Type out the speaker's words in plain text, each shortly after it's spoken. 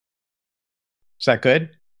Is that good?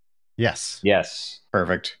 Yes. Yes.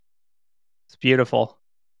 Perfect. It's beautiful.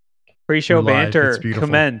 Pre-show banter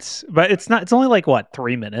commence, but it's not. It's only like what,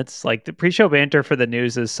 3 minutes? Like the pre-show banter for the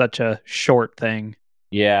news is such a short thing.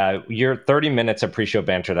 Yeah, your 30 minutes of pre-show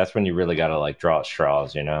banter. That's when you really got to like draw at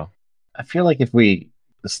straws, you know. I feel like if we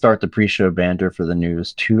start the pre-show banter for the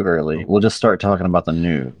news too early, we'll just start talking about the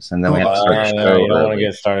news, and then we have to start the show You don't want to early.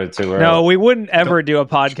 get started too early. No, we wouldn't ever do a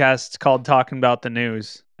podcast called Talking About the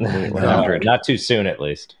News. Not too soon, at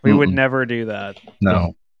least. We would never do that.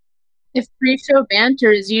 No. If pre-show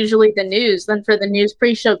banter is usually the news, then for the news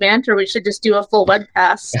pre-show banter, we should just do a full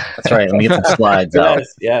webcast. That's right. Let me get the slides out.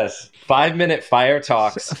 Yes. 5-minute fire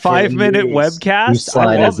talks. A 5-minute webcast?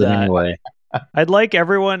 I love that. Anyway. I'd like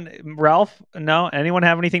everyone, Ralph, no, anyone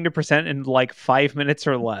have anything to present in like 5 minutes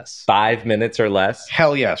or less? 5 minutes or less?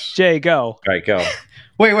 Hell yes. Jay, go. All right, go.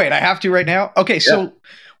 Wait, I have to right now? Okay, so,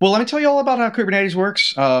 well, let me tell you all about how Kubernetes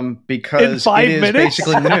works, because in 5 it is minutes?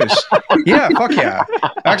 basically the news. Yeah, fuck yeah.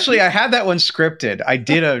 Actually, I had that one scripted. I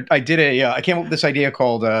came up with this idea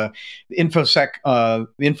called Infosec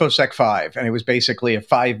 5, and it was basically a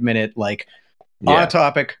 5-minute, like, on a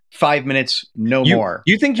topic, 5 minutes, no more.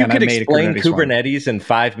 You think you could explain Kubernetes in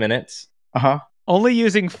 5 minutes? Uh-huh. Only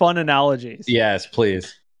using fun analogies. Yes,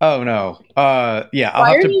 please. Oh, no. Yeah.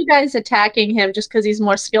 Why are you guys attacking him just because he's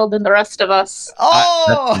more skilled than the rest of us?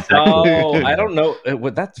 Oh! I don't know.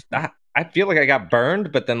 I feel like I got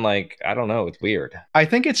burned, but then, like, I don't know. It's weird. I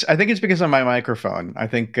think it's because of my microphone. I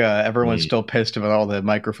think everyone's still pissed about all the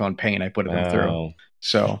microphone pain I put them through.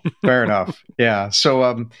 So, fair enough. Yeah.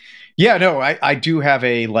 So, yeah, no, I do have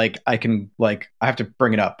I have to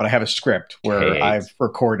bring it up, but I have a script where I've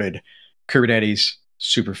recorded Kubernetes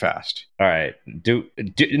super fast. All right.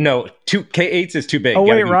 No, K8s is too big. Oh,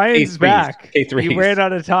 wait, Ryan's back. K3s. You ran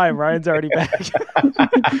out of time. Ryan's already back.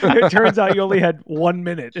 It turns out you only had 1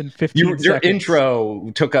 minute and 15 seconds. Your intro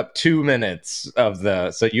took up 2 minutes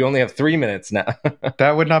so you only have 3 minutes now.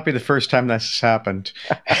 That would not be the first time this has happened.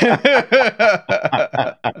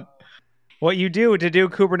 What you do to do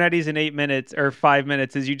Kubernetes in 8 minutes or 5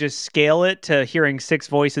 minutes is you just scale it to hearing 6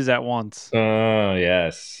 voices at once. Oh,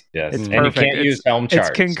 yes. It's and perfect. You can't use Helm charts.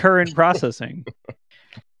 It's concurrent processing.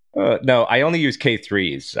 No, I only use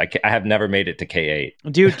K3s. I have never made it to K8.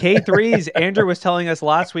 Dude, K3s, Andrew was telling us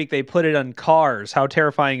last week they put it on cars. How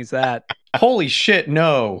terrifying is that? Holy shit,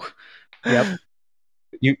 no. Yep.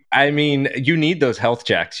 You need those health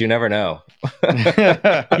checks. You never know.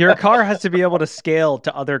 Your car has to be able to scale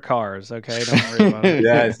to other cars, okay? Don't worry about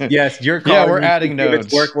it. Yes, your car. Yeah, we're adding nodes.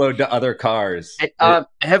 Its workload to other cars. Have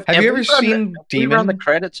you ever seen Demon? We run the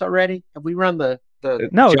credits already? Have we run the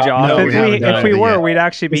No, John. No, if we were, we'd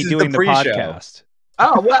actually be doing the podcast.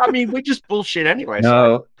 Oh, well, I mean, we just bullshit anyway.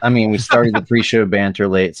 No, I mean, we started the pre-show banter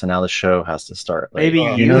late, so now the show has to start late. Maybe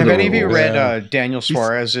have any of you read Daniel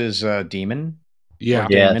Suarez's Demon? Yeah.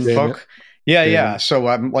 Demon book. Yeah. So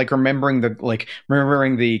I'm like remembering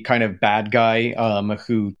the kind of bad guy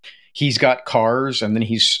who he's got cars and then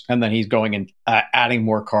he's going and adding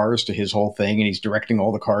more cars to his whole thing, and he's directing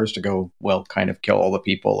all the cars to go, well, kind of kill all the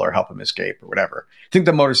people or help him escape or whatever. I think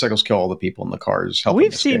the motorcycles kill all the people and the cars help.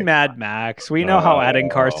 We've seen Mad Max. We know how adding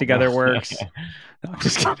cars together works. No, I'm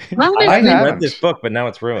just kidding. I haven't read this book, but now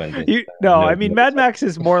it's ruined. I mean, Mad Max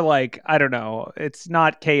is more like, I don't know. It's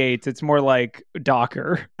not K8s. It's more like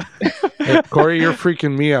Docker. Hey, Corey, you're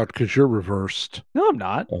freaking me out because you're reversed. No, I'm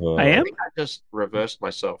not. I am. I just reversed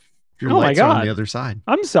myself. Your Oh my lights are God. on the other side.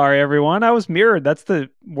 I'm sorry, everyone. I was mirrored. That's the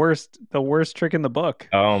worst trick in the book.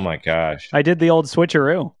 Oh my gosh. I did the old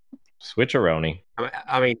switcheroo. Switcheroni.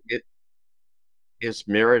 I mean, is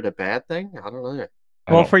mirrored a bad thing? I don't know.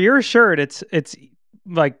 Well, for your shirt, it's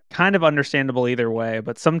like kind of understandable either way,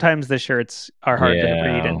 but sometimes the shirts are hard to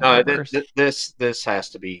read. No, this has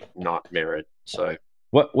to be not mirrored. So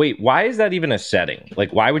What? Wait, why is that even a setting?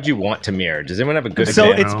 Like, why would you want to mirror? Does anyone have a good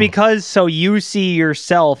example? So it's because you see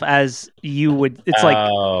yourself as you would. It's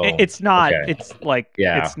like it's not. Okay. It's like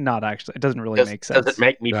it's not actually. It doesn't really make sense. Does it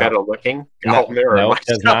make me better looking? No, it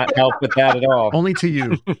does not help with that at all. Only to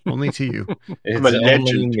you. Only to you. It's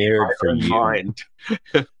only mirrored for you. Mind.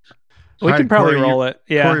 We can probably Corey, roll it.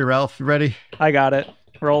 Yeah, Corey, Ralph, you ready? I got it.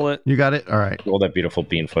 Roll it. You got it? All right. Roll that beautiful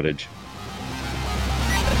bean footage.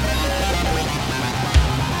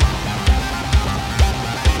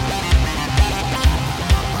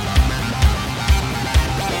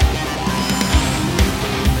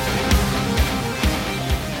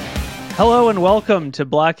 Hello and welcome to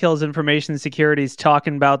Black Hills Information Security's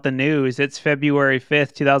Talking About the News. It's February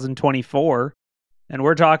 5th, 2024, and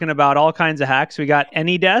we're talking about all kinds of hacks. We got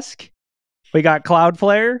AnyDesk, we got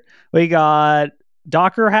Cloudflare, we got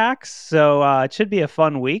Docker hacks, so it should be a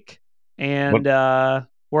fun week. and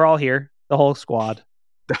we're all here, the whole squad.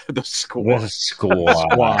 The squad.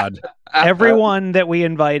 Squad. Everyone that we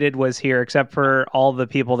invited was here, except for all the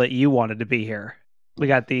people that you wanted to be here. We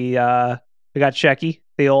got we got Shecky,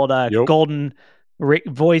 the old golden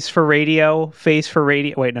voice for radio, face for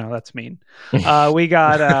radio. Wait, no, that's mean. We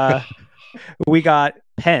got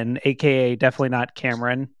Penn, aka definitely not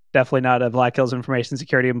Cameron, definitely not a Black Hills Information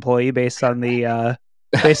Security employee, based on the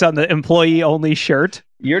employee only shirt.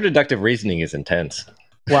 Your deductive reasoning is intense.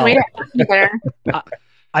 Well, Wait, there.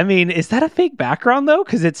 I mean, is that a fake background though?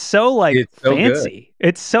 Because it's so fancy. Good.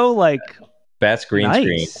 It's so best green nice.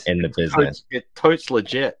 screen in the business. It's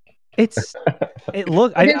legit.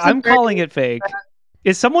 I'm calling it fake.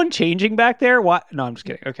 Is someone changing back there? What? No, I'm just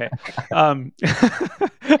kidding. Okay. I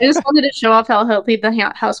just wanted to show off how healthy the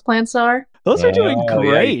houseplants are. Those are doing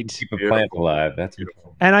great. Keep a plant alive. That's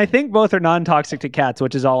beautiful. And I think both are non-toxic to cats,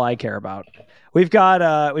 which is all I care about. We've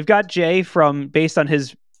got Jay from, based on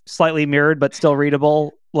his slightly mirrored but still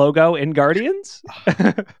readable logo in Guardians.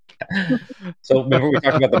 So remember we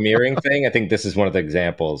talked about the mirroring thing? I think this is one of the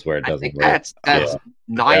examples where it doesn't work. That's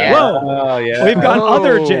Naiad. Whoa. Oh, yeah. We've got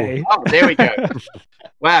other Jay. Oh, there we go.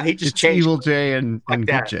 Wow, he just It's changed. Evil Jay and Like Good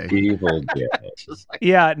that. Jay. Evil Jay.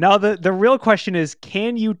 Yeah, now the real question is,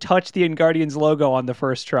 can you touch the Guardians logo on the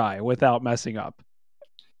first try without messing up?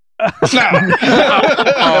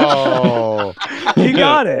 Oh. You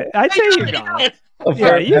got it. I'd say you got it.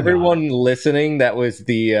 For everyone listening, that was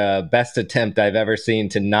the best attempt I've ever seen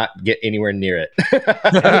to not get anywhere near it.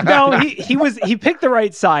 No, he picked the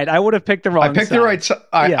right side. I would have picked the wrong side. I picked the right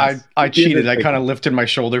side. Yes. I cheated. I kind of lifted my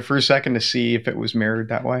shoulder for a second to see if it was mirrored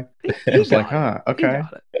that way. I was like, okay.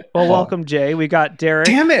 Well, welcome, Jay. We got Derek.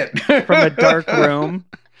 Damn it! From a dark room.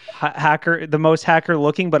 Hacker, the most hacker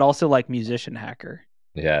looking, but also musician hacker.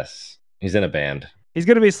 Yes. He's in a band. He's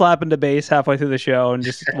going to be slapping the bass halfway through the show, and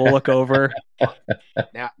we'll look over.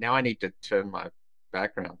 Now I need to turn my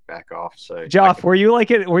background back off. So, Joff, were you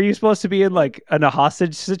Were you supposed to be in a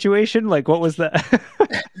hostage situation? What was that?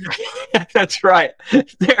 That's right.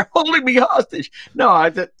 They're holding me hostage. No, I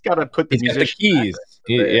just got to put the keys.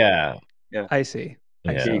 Yeah. I see.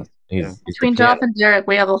 Yeah. Between Joff and Derek,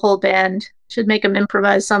 we have a whole band. Should make them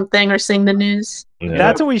improvise something or sing the news. Yeah.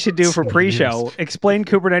 That's what we should do for pre-show. Explain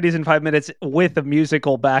Kubernetes in 5 minutes with a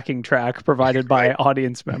musical backing track provided by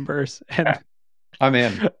audience members. And I'm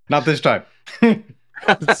in. Not this time.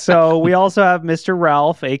 so we also have Mr.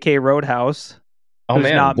 Ralph, aka Roadhouse. Oh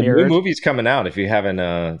man, not the mirrored. new movie's coming out. If you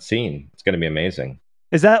haven't seen, it's going to be amazing.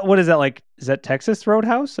 Is that like? Is that Texas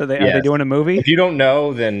Roadhouse? Are they doing a movie? If you don't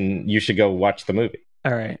know, then you should go watch the movie.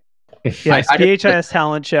 All right. Yes, BHIS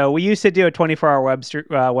talent show. We used to do a 24-hour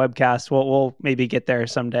webcast. We'll maybe get there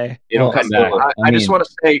someday. It'll come back. I just want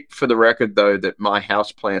to say, for the record, though, that my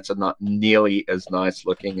house plants are not nearly as nice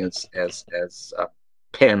looking as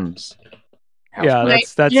Penn's. Yeah,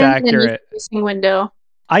 that's accurate. Window.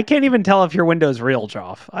 I can't even tell if your window's real,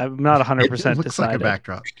 Joff. I'm not 100% It looks decided. like a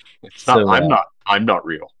backdrop. It's not. I'm not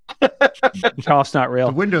real. Joff's not real.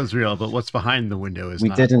 The window's real, but what's behind the window is We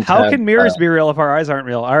not. didn't. How have, can mirrors be real if our eyes aren't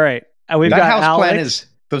real? All right. We've That got house Alex. plant is.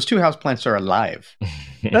 Those two house plants are alive.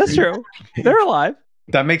 That's true. They're alive.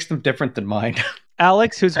 That makes them different than mine.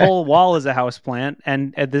 Alex, whose whole wall is a house plant,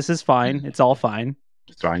 and this is fine. It's all fine.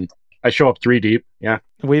 It's fine. I show up 3 deep. Yeah.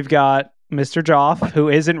 We've got Mr. Joff, who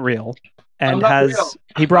isn't real, and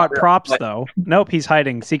he brought props though. Nope, he's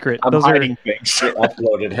hiding secret. I'm hiding things.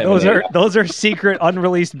 Uploaded him. Those are secret,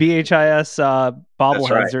 unreleased BHIS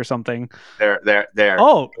bobbleheads right. or something. They're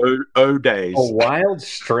Oh days. A wild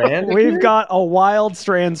strand. We've got a wild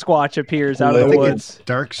strand squatch appears out of the woods.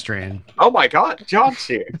 Dark Strand. Oh my God, John's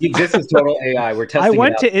here. This is total AI. We're testing. I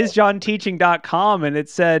went it to isjohnteaching.com and it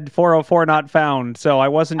said 404 not found, so I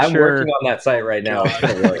wasn't I'm sure. working on that site right now.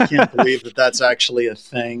 I can't believe that's actually a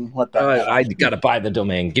thing. What the hell? I gotta buy the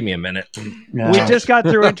domain. Give me a minute. Yeah. We just got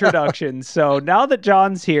through introductions, so now that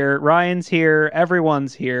John's here, Ryan's here,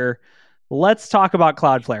 everyone's here, let's talk about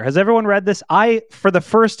Cloudflare. Has everyone read this? I, for the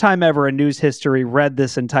first time ever in news history, read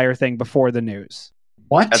this entire thing before the news.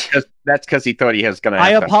 What? That's because he thought he was going to. I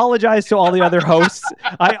apologize to all the other hosts.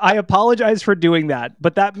 I apologize for doing that,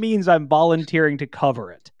 but that means I'm volunteering to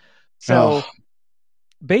cover it. So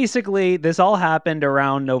basically, this all happened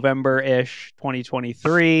around November-ish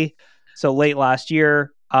 2023, so late last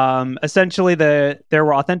year. Essentially, there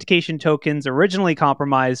were authentication tokens originally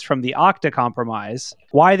compromised from the Okta compromise.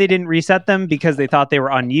 Why they didn't reset them? Because they thought they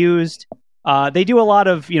were unused. They do a lot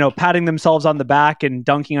of, patting themselves on the back and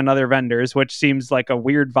dunking on other vendors, which seems like a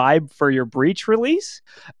weird vibe for your breach release.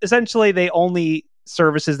 Essentially, they only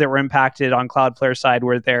services that were impacted on Cloudflare side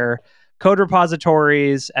were their code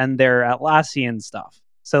repositories and their Atlassian stuff.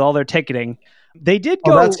 So all their ticketing. They did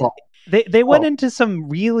Oh, go. that's all. They went Oh. into some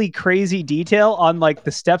really crazy detail on like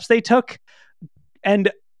the steps they took.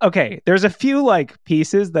 And okay, there's a few like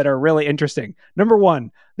pieces that are really interesting. Number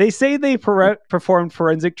one, they say they performed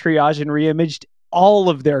forensic triage and reimaged all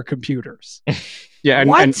of their computers. Yeah,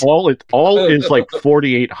 and all is like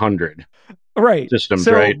 4,800 right systems,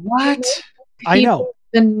 So right? What? I know.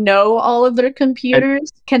 Then know all of their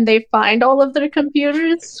computers. Can they find all of their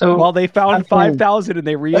computers? So Well, they found 5,000 and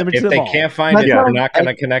they reimaged if them they all. can't find it, they're not going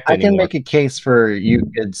to connect I can anymore. make a case for you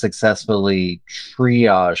could successfully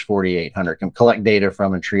triage 4,800, collect data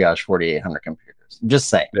from and triage 4,800 computers. Just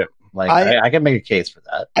saying. Yeah. Like, I can make a case for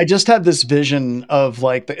that. I just have this vision of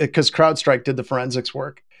like, because CrowdStrike did the forensics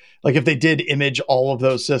work. Like if they did image all of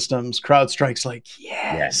those systems, CrowdStrike's like,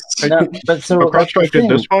 yes. No, but so CrowdStrike did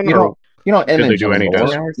this one, you or don't did they image do any anymore.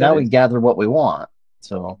 tests? Now we gather what we want.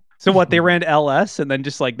 So what, they ran LS and then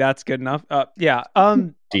just like that's good enough? Yeah.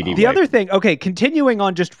 DD The other thing, okay, continuing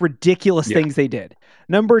on just ridiculous things they did.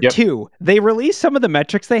 Number 2, they released some of the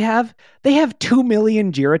metrics they have. They have 2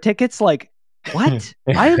 million Jira tickets. Like, what?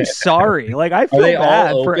 I am sorry. Like, I feel Are they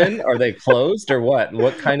bad all for. open? Are they closed or what?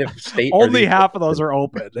 What kind of state? Only half of those are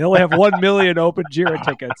open. They only have 1 million open Jira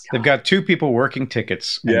tickets. They've got 2 people working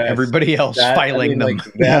tickets and Yes. everybody else filing them.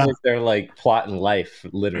 Like, that is their like plot in life,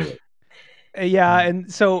 literally. Yeah,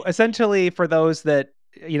 and so essentially for those that,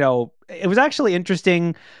 you know, it was actually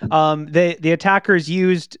interesting. The attackers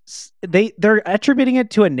used they're attributing it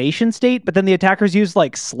to a nation state, but then the attackers used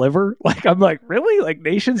like Sliver. Like, I'm like, really? Like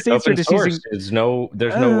nation states Open are just source. using. There's no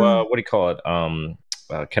what do you call it?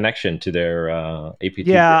 Connection to their APT.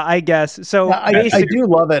 Yeah, I guess so. Yeah, I do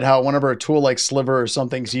love it how whenever a tool like Sliver or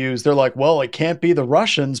something's used, they're like, well, it can't be the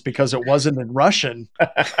Russians because it wasn't in Russian.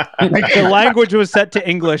 The language was set to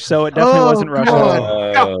English, so it definitely wasn't Russian.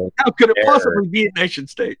 How could it possibly be a nation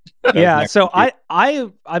state? Yeah, so I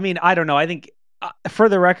mean, I don't know. I think for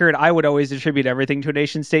the record, I would always attribute everything to a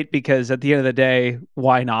nation state because at the end of the day,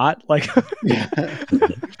 why not? Like,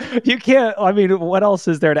 you can't. I mean, what else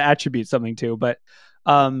is there to attribute something to? But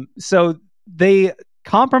so they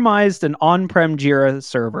compromised an on-prem Jira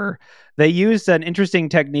server. They used an interesting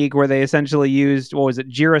technique where they essentially used, what was it,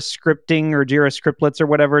 Jira scripting or Jira scriptlets or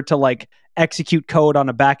whatever to like execute code on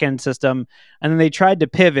a backend system. And then they tried to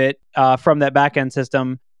pivot from that backend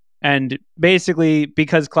system. And basically,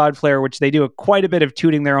 because Cloudflare, which they do quite a bit of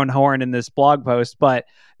tooting their own horn in this blog post, but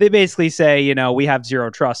they basically say, you know, we have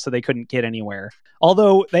zero trust, so they couldn't get anywhere.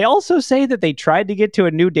 Although they also say that they tried to get to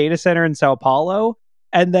a new data center in Sao Paulo,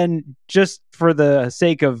 and then just for the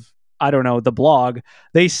sake of, I don't know, the blog,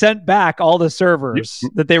 they sent back all the servers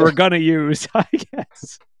that they were going to use, I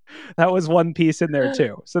guess. That was one piece in there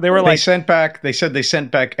too. So they were like, they said they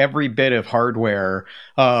sent back every bit of hardware.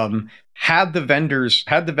 Had the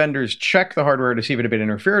vendors check the hardware to see if it had been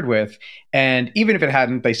interfered with, and even if it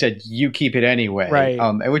hadn't, they said you keep it anyway. Right.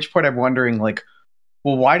 At which point I'm wondering, like,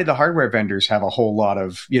 well, why did the hardware vendors have a whole lot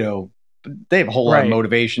of, you know, they have a whole lot of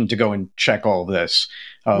motivation to go and check all this?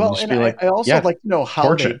 Well, and I also like to know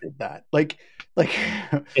how they did that. Like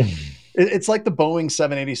it's like the Boeing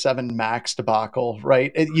 787 MAX debacle,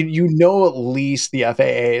 right? You know, at least the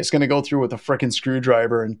FAA is going to go through with a frickin'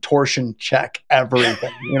 screwdriver and torsion check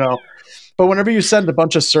everything, you know. But whenever you send a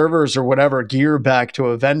bunch of servers or whatever gear back to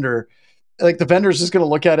a vendor, like the vendor's just going to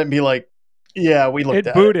look at it and be like, "Yeah, we looked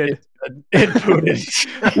at booted. It booted.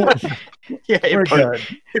 Yeah,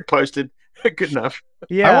 it posted. Good enough."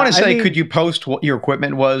 Yeah, I want to say, could you post what your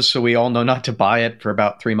equipment was so we all know not to buy it for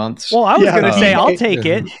about 3 months? Well, I was going to say, I'll take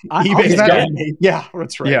it. Yeah,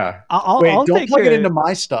 that's right. Yeah. Wait, don't plug it into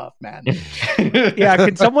my stuff, man. Yeah,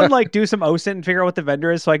 can someone like do some OSINT and figure out what the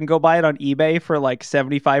vendor is so I can go buy it on eBay for like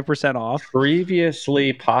 75% off?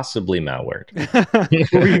 Previously, possibly malwared.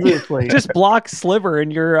 Previously. Just block Sliver in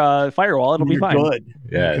your firewall. It'll be fine. Good.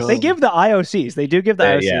 Yes. They give the IOCs. They do give the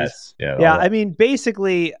IOCs. Yes. Yeah, I mean,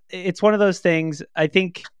 basically, it's one of those things.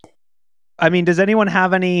 I mean, does anyone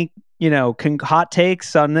have any, you know, hot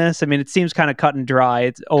takes on this? I mean, it seems kind of cut and dry.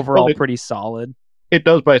 It's overall pretty solid. It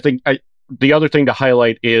does, but I think the other thing to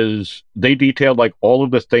highlight is they detailed like all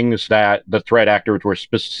of the things that the threat actors were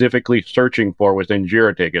specifically searching for within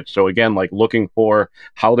Jira tickets. So again, like looking for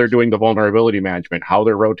how they're doing the vulnerability management, how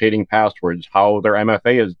they're rotating passwords, how their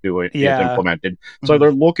MFA is implemented. So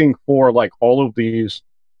they're looking for like all of these,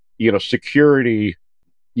 you know, security,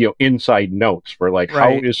 you know, inside notes for like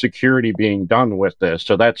how is security being done with this.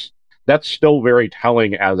 So that's still very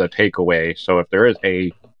telling as a takeaway. So if there is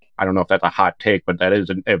I don't know if that's a hot take, but that is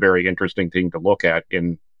a very interesting thing to look at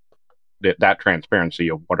in that transparency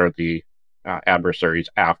of what are the adversaries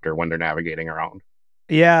after when they're navigating around.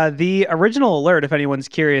 Yeah, the original alert, if anyone's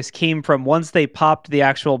curious, came from once they popped the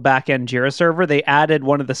actual backend Jira server, they added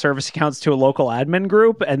one of the service accounts to a local admin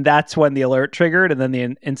group, and that's when the alert triggered, and then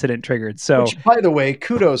the incident triggered. So, Which, by the way,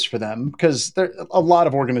 kudos for them, because a lot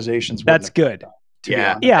of organizations. That's good.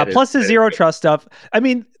 Yeah. Plus the zero trust stuff. I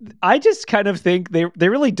mean, I just kind of think they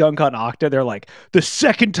really dunk on Okta. They're like, the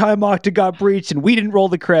second time Okta got breached and we didn't roll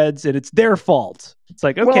the creds and it's their fault. It's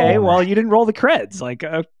like, okay, well you didn't roll the creds. Like,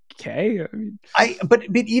 okay. But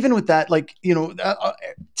even with that, like,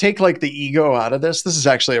 take like the ego out of this. This is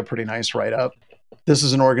actually a pretty nice write up. This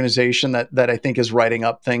is an organization that I think is writing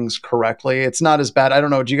up things correctly. It's not as bad. I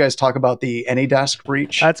don't know. Do you guys talk about the AnyDesk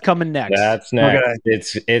breach? That's coming next. That's next.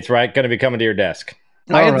 Okay. It's going to be coming to your desk.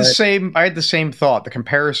 I had the same thought. The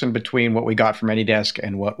comparison between what we got from AnyDesk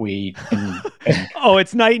and what we. Oh,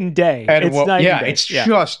 it's night and day. It's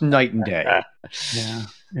just night and day.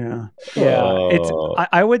 Yeah.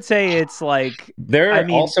 I would say it's like they're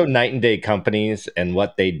also night and day companies and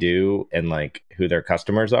what they do and like who their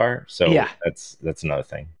customers are. So that's another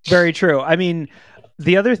thing. Very true. I mean,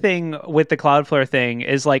 the other thing with the Cloudflare thing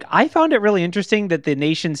is like I found it really interesting that the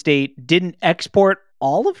nation state didn't export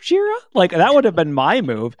all of Jira. Like that would have been my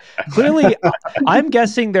move. Clearly, I'm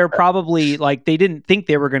guessing they're probably like they didn't think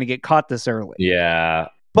they were going to get caught this early. Yeah.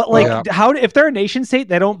 But like, how if they're a nation state,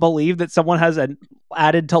 they don't believe that someone has an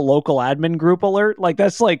added to local admin group alert. Like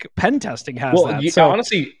that's like pen testing has that. So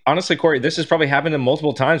honestly, Corey, this has probably happened in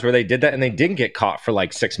multiple times where they did that and they didn't get caught for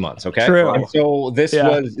like 6 months. Okay, true. And so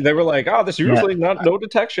they were like, oh, this is usually no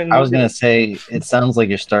detection. I was gonna say it sounds like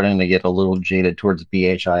you're starting to get a little jaded towards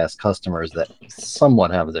BHIS customers that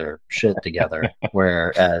somewhat have their shit together,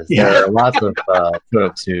 whereas there are lots of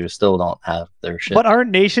folks who still don't have their shit. But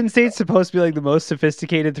aren't nation states supposed to be like the most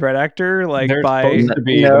sophisticated threat actor? Like they're by supposed to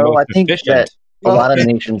be I think that a lot of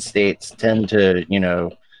nation states tend to,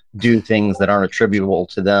 do things that aren't attributable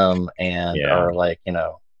to them and are like,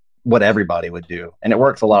 what everybody would do. And it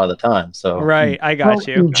works a lot of the time. So right, I got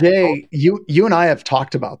you. Jay, you and I have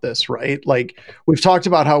talked about this, right? Like we've talked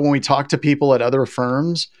about how when we talk to people at other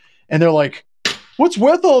firms and they're like, what's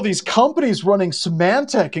with all these companies running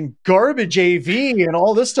Symantec and garbage AV and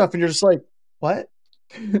all this stuff? And you're just like, what?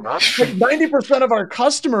 Like 90% of our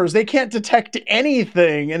customers, they can't detect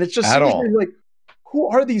anything. And it's just like, who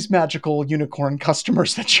are these magical unicorn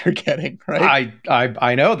customers that you're getting? Right.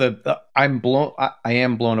 I know that I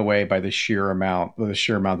am blown away by the sheer amount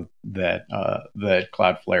that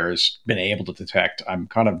Cloudflare has been able to detect. I mean,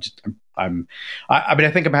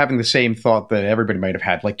 I think I'm having the same thought that everybody might have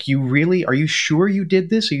had. Like, are you sure you did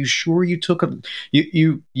this? Are you sure you took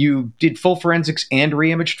you did full forensics and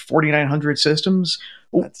reimaged 4,900 systems?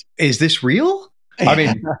 Is this real? I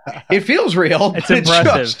mean, it feels real. It's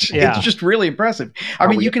impressive. It's just really impressive. I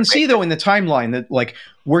mean, you can see though in the timeline that like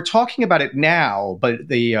we're talking about it now, but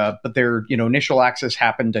their initial access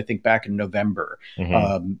happened I think back in November.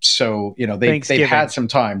 Mm-hmm. So they've had some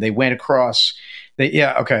time. They went across.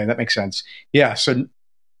 Okay, that makes sense. Yeah,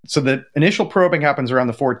 so the initial probing happens around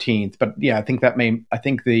the 14th, but I think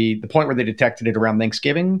the point where they detected it around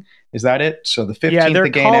Thanksgiving, is that it? So the 15th, yeah, they're they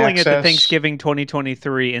gain calling access. it the Thanksgiving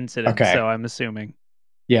 2023 incident. Okay. So I'm assuming.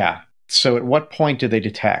 Yeah. So at what point do they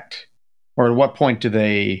detect, or at what point do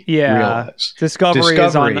they realize? Discovery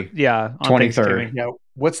is on 23rd. Yeah.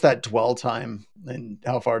 What's that dwell time, and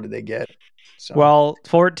how far did they get? So. Well,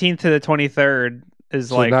 14th to the 23rd.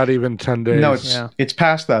 So like not even 10 days. No, it's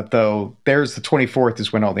past that though. There's the 24th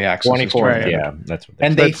is when all the access. 24th, yeah, that's what.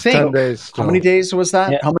 And they think 10 days. How many days was that?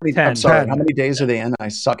 Yeah. How many? 10. I'm sorry. 10. How many days are they in? I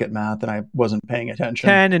suck at math, and I wasn't paying attention.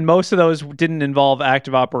 10, and most of those didn't involve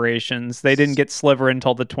active operations. They didn't get Sliver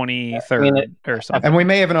until the 23rd or something. And we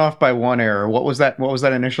may have been off by one error. What was that? What was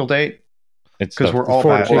that initial date? It's because we're all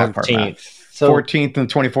 14th. So 14th and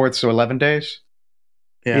 24th, so 11 days.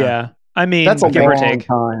 Yeah. I mean, that's a give or long take.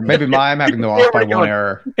 time. Maybe I'm having to off by one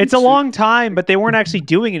error. It's a long time, but they weren't actually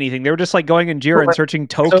doing anything. They were just like going in Jira and searching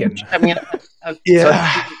Talkin. So, I mean, so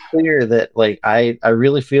it's clear that like I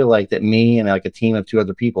really feel like that me and like a team of 2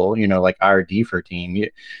 other people, like our DFIR team.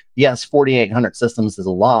 Yes, 4,800 systems is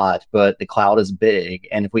a lot, but the cloud is big,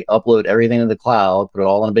 and if we upload everything to the cloud, put it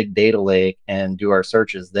all in a big data lake, and do our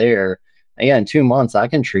searches there, in 2 months I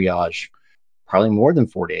can triage probably more than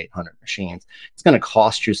 4,800 machines. It's going to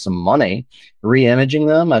cost you some money re-imaging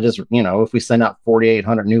them. I just, if we send out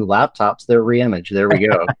 4,800 new laptops, they're re-imaged. There we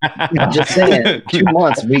go. I'm just saying, 2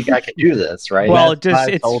 months, I could do this, right? Well,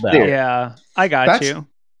 I got you.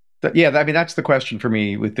 I mean, that's the question for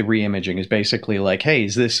me with the re-imaging is basically like, hey,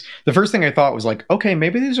 is this, the first thing I thought was like, okay,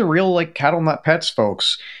 maybe these are real like cattle not pets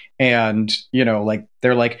folks. And like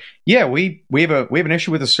they're like, yeah, we have an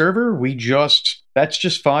issue with the server. That's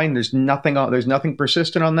just fine. There's nothing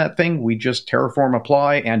persistent on that thing. We just terraform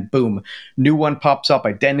apply, and boom, new one pops up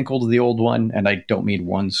identical to the old one. And I don't mean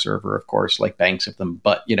one server, of course, like banks of them,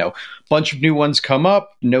 but bunch of new ones come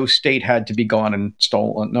up. No state had to be gone and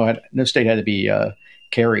stolen. No state had to be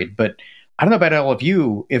carried. But I don't know about all of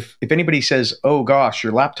you. If anybody says, "Oh gosh,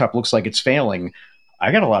 your laptop looks like it's failing,"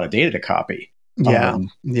 I got a lot of data to copy. Yeah.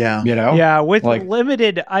 Yeah. With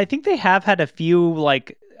limited, I think they have had a few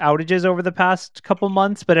like outages over the past couple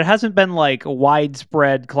months, but it hasn't been like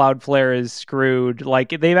widespread Cloudflare is screwed.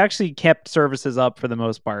 Like they've actually kept services up for the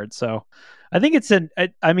most part. So I think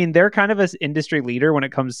they're kind of an industry leader when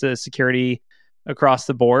it comes to security across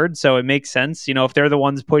the board. So it makes sense, if they're the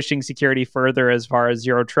ones pushing security further as far as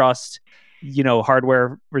zero trust,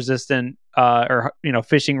 hardware resistant, or,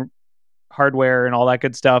 phishing hardware and all that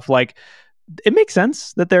good stuff. Like, it makes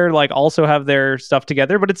sense that they're like also have their stuff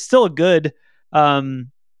together, but it's still a good,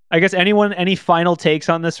 I guess any final takes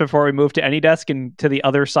on this before we move to AnyDesk and to the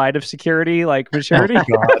other side of security, like maturity?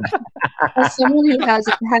 As someone who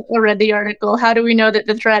hasn't read the article, how do we know that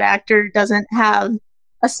the threat actor doesn't have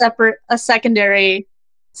a secondary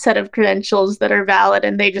set of credentials that are valid,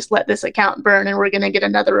 and they just let this account burn, and we're going to get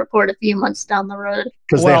another report a few months down the road?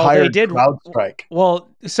 Because they hired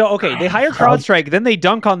CrowdStrike. They hired CrowdStrike, then they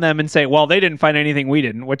dunk on them and say, well, they didn't find anything we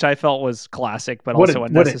didn't, which I felt was classic, but also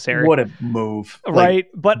unnecessary. What a move. Right.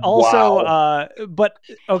 But also,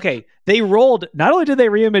 they rolled, not only did they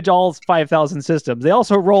reimage all 5,000 systems, they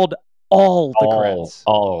also rolled all the creds.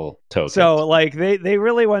 All tokens. So like they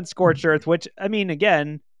really went scorched earth, which I mean,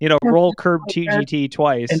 again, roll curb TGT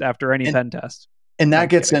twice after any pen test. And that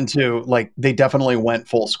gets into like, they definitely went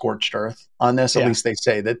full scorched earth on this. At least they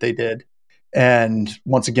say that they did. And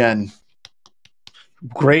once again,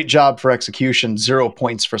 great job for execution. 0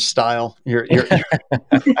 points for style. You're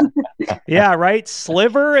yeah, right.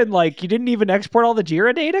 Sliver, and like you didn't even export all the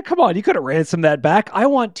Jira data. Come on, you could have ransomed that back. I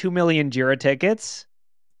want 2 million Jira tickets.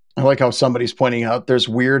 I like how somebody's pointing out there's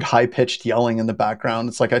weird high-pitched yelling in the background.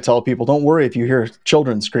 It's like I tell people, don't worry if you hear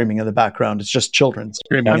children screaming in the background. It's just children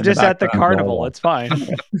screaming. I'm just at the carnival. It's fine.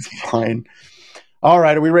 It's fine. All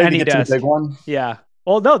right, are we ready to get to the big one? Yeah.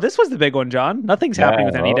 Well, no, this was the big one, John. Nothing's happening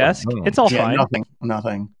with AnyDesk. It's all fine.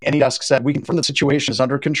 Nothing. AnyDesk said, we confirm the situation is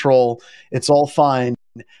under control. It's all fine.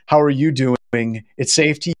 How are you doing? It's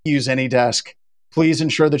safe to use AnyDesk. Please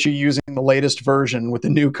ensure that you're using the latest version with the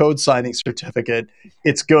new code signing certificate.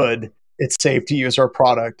 It's good. It's safe to use our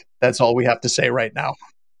product. That's all we have to say right now.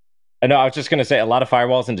 I know. I was just going to say, a lot of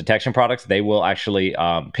firewalls and detection products, they will actually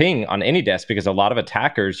ping on AnyDesk, because a lot of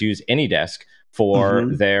attackers use AnyDesk for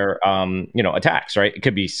their attacks, right? It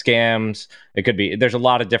could be scams. It could be, there's a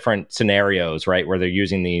lot of different scenarios, right, where they're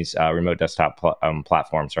using these remote desktop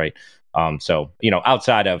platforms, right? So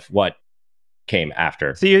outside of what came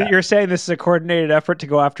after. So you're saying this is a coordinated effort to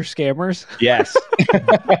go after scammers? Yes.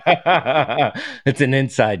 It's an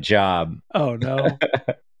inside job. Oh no.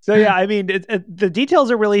 So yeah, I mean, the details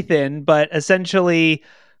are really thin, but essentially,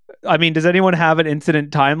 I mean, does anyone have an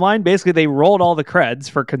incident timeline? Basically, they rolled all the creds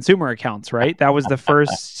for consumer accounts, right? That was the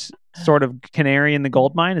first sort of canary in the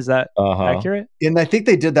gold mine. Is that accurate? And I think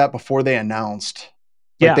they did that before they announced.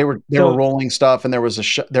 Like they were rolling stuff, and there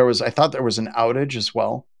was I thought there was an outage as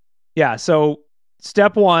well. Yeah. So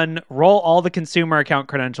step one, roll all the consumer account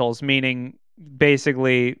credentials, meaning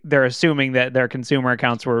basically they're assuming that their consumer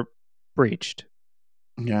accounts were breached.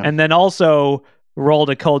 Yeah. And then also rolled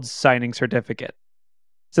a code signing certificate.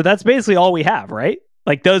 So that's basically all we have, right?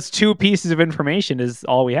 Like those two pieces of information is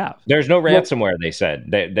all we have. There's no ransomware, they said.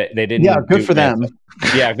 They didn't. Yeah, good for them.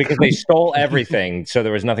 Yeah, because they stole everything, so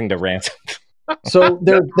there was nothing to ransom. So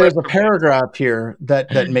there's a paragraph here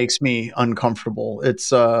that makes me uncomfortable.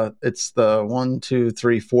 It's the 1, 2,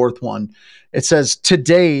 3, fourth one. It says, to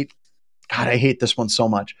date, God, I hate this one so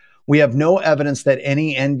much. We have no evidence that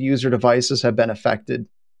any end user devices have been affected.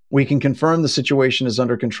 We can confirm the situation is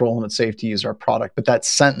under control and it's safe to use our product. But that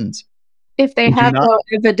sentence, if they have no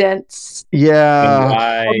evidence,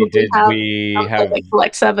 why did we have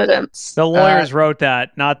collects evidence? The lawyers wrote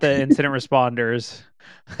that, not the incident responders.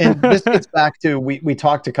 And this gets back to, we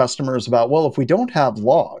talk to customers about, well, if we don't have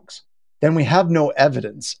logs, then we have no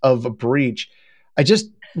evidence of a breach. I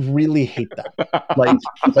just really hate that. Like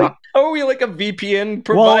are we like a VPN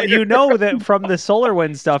provider? Well, you know that from the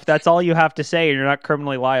SolarWinds stuff, that's all you have to say, and you're not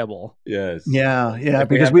criminally liable. Yes. Yeah,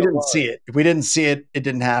 because we didn't see it. If we didn't see it, it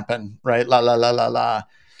didn't happen, right? La la la la la.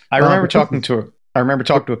 I remember talking to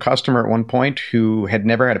a customer at one point who had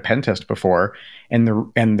never had a pen test before, and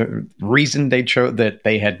the reason they chose that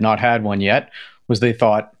they had not had one yet was they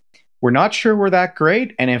thought, we're not sure we're that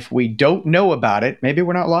great, and if we don't know about it, maybe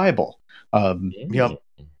we're not liable. Yep.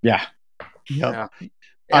 Yeah. Yeah.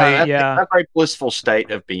 I- That's a very blissful state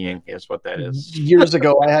of being is what that is. Years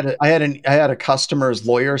ago, I had a customer's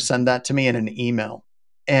lawyer send that to me in an email,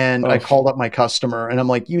 and I called up my customer, and I'm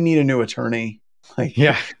like, "You need a new attorney. Like,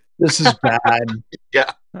 Yeah. this is bad."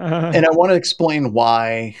 Yeah. And I want to explain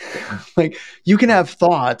why. Like, you can have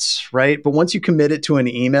thoughts, right? But once you commit it to an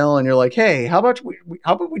email, and you're like, "Hey, how about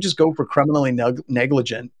we just go for criminally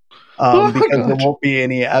negligent?" Because there won't be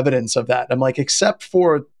any evidence of that. I'm like, except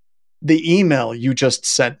for the email you just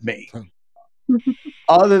sent me.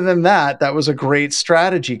 Other than that, that was a great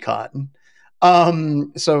strategy, Cotton.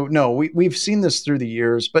 So no, we've seen this through the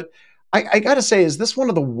years, but I gotta say, is this one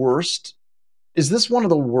of the worst? Is this one of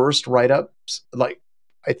the worst write-ups? Like,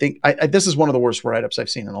 I think this is one of the worst write-ups I've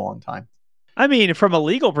seen in a long time. I mean, from a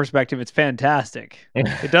legal perspective, it's fantastic.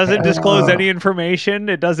 It doesn't disclose any information.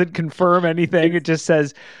 It doesn't confirm anything. It just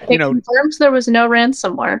says, It confirms there was no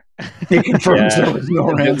ransomware. It confirms there was no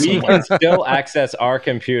We ransomware. can still access our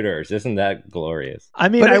computers. Isn't that glorious? I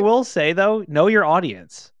mean, I will say though, know your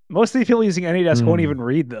audience. Most of the people using AnyDesk won't even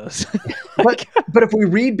read those. but if we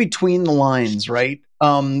read between the lines, right?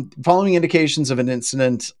 Following indications of an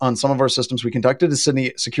incident on some of our systems, we conducted a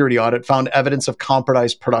security audit, found evidence of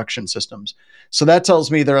compromised production systems. So that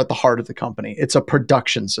tells me they're at the heart of the company. It's a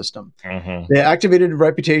production system. They activated a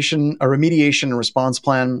remediation and response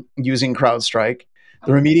plan using CrowdStrike.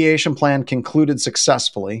 The remediation plan concluded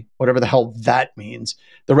successfully, whatever the hell that means.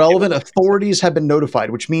 The relevant authorities have been notified,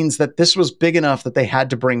 which means that this was big enough that they had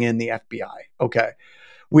to bring in the FBI. Okay.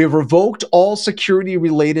 We have revoked all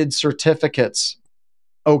security-related certificates.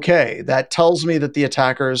 Okay, that tells me that the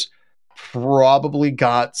attackers probably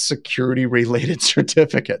got security-related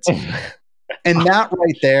certificates. And that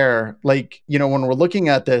right there, like, when we're looking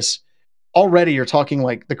at this, already you're talking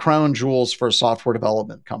like the crown jewels for a software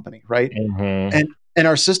development company, right? And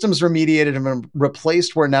our systems remediated and been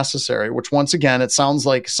replaced where necessary, which once again, it sounds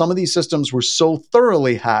like some of these systems were so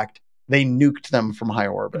thoroughly hacked, they nuked them from high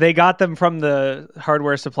orbit. They got them from the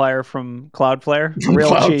hardware supplier from Cloudflare. Real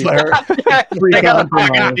cheap. They got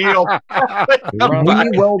a deal.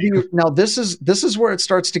 We will be, now this is where it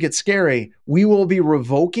starts to get scary. We will be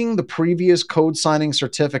revoking the previous code signing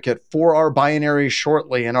certificate for our binary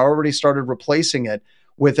shortly and already started replacing it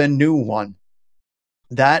with a new one.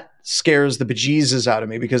 That scares the bejesus out of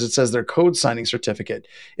me because it says their code signing certificate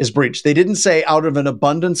is breached. They didn't say out of an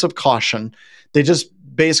abundance of caution. They just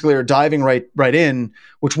basically are diving right in,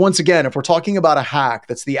 which once again, if we're talking about a hack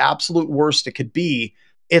that's the absolute worst it could be,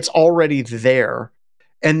 it's already there.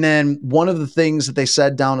 And then one of the things that they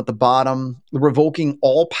said down at the bottom, revoking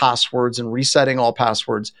all passwords and resetting all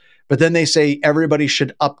passwords, but then they say everybody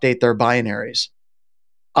should update their binaries.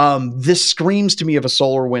 This screams to me of a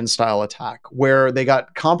SolarWinds style attack where they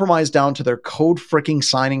got compromised down to their code freaking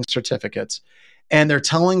signing certificates. And they're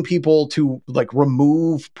telling people to like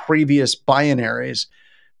remove previous binaries,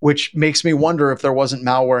 which makes me wonder if there wasn't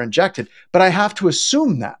malware injected. But I have to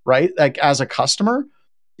assume that, right? Like as a customer,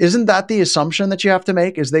 isn't that the assumption that you have to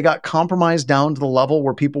make is they got compromised down to the level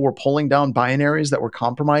where people were pulling down binaries that were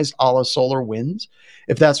compromised a la SolarWinds?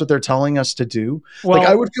 If that's what they're telling us to do. Well, like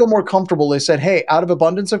I would feel more comfortable. They said, hey, out of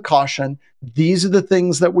abundance of caution, these are the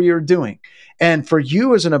things that we are doing. And for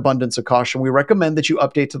you as an abundance of caution, we recommend that you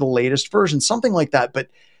update to the latest version, something like that. But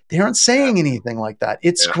they aren't saying anything like that.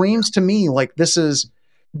 It screams to me like this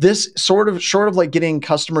sort of short of like getting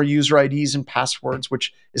customer user IDs and passwords,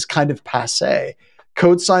 which is kind of passe.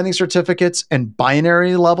 Code signing certificates and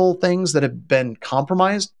binary level things that have been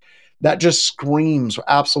compromised, that just screams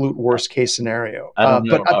absolute worst case scenario.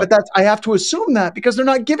 But that's, I have to assume that because they're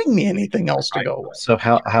not giving me anything else to go with. So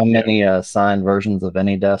how many signed versions of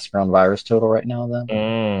AnyDesk are on virus total right now then?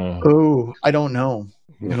 Oh, I don't know.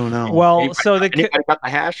 I don't know. Well, anybody got the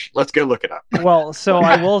hash? Let's go look it up. Well, so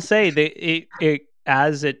I will say that it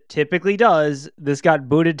as it typically does, this got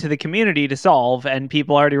booted to the community to solve, and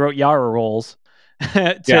people already wrote Yara roles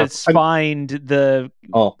to find the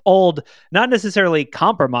old, not necessarily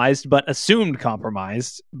compromised, but assumed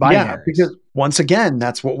compromised binaries. Yeah, because once again,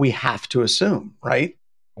 that's what we have to assume, right?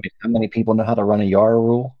 Wait, how many people know how to run a Yara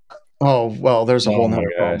rule? Oh, well, there's a whole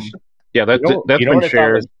nother problem. Yeah, that's been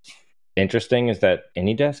shared. Interesting is that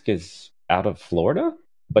AnyDesk is out of Florida,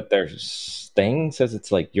 but their thing says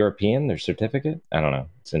it's like European, their certificate. I don't know.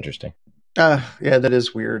 It's interesting. Yeah, that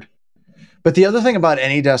is weird. But the other thing about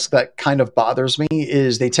AnyDesk that kind of bothers me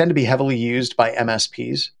is they tend to be heavily used by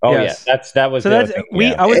MSPs. Oh Yes. yeah, that was So the that's other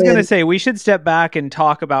thing, I was And- going to say we should step back and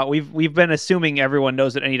talk about we've been assuming everyone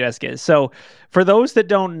knows what AnyDesk is. So for those that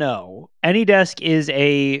don't know, AnyDesk is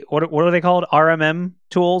a what are they called? RMM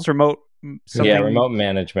tools, remote something, remote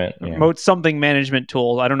management. Yeah. remote something management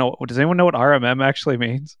tool. I don't know. Does anyone know what RMM actually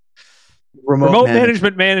means? remote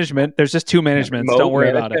management. There's just two managements. Remote Don't worry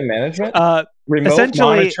about it. management? Remote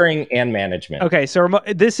essentially monitoring and management. Okay, so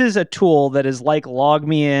this is a tool that is like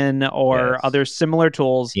LogMeIn or other similar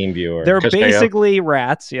tools. TeamViewer. They're Kaseya. basically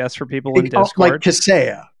rats, yes, for people in Discord. like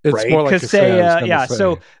Kaseya, It's right? more like Kaseya, yeah. say.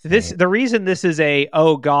 So the reason this is a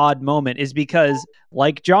oh god moment is because,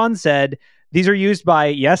 like John said, these are used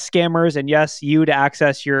by scammers and you to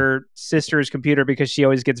access your sister's computer because she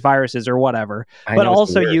always gets viruses or whatever, but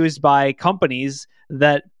also used by companies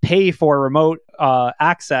that pay for remote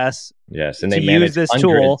access. Yes, and to they manage use this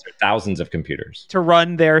hundreds tool or thousands of computers to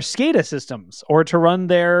run their SCADA systems or to run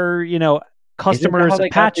their customers' Isn't that how they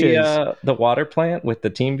patches. got the water plant with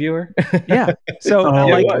the TeamViewer. Yeah. So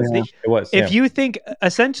it was. If you think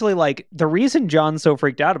essentially like the reason John's so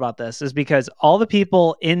freaked out about this is because all the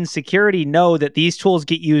people in security know that these tools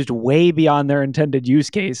get used way beyond their intended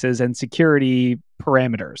use cases and security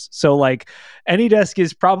parameters. So like AnyDesk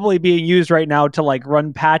is probably being used right now to like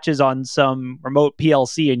run patches on some remote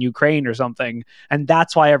PLC in Ukraine or something. And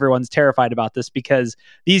that's why everyone's terrified about this, because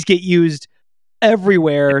these get used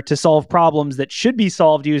everywhere to solve problems that should be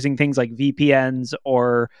solved using things like VPNs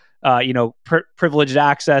or privileged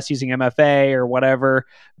access using MFA or whatever,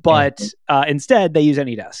 but instead they use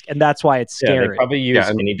AnyDesk, and that's why it's scary. They probably use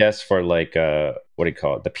AnyDesk for like what do you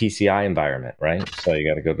call it, the PCI environment, right? So you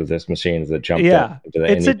got to go to this machines that jump up into the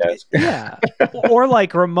AnyDesk. Or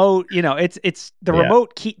like remote. It's the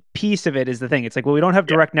remote piece of it is the thing. It's like, well, we don't have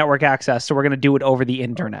direct network access, so we're going to do it over the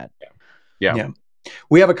internet. Yeah.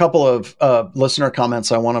 We have a couple of listener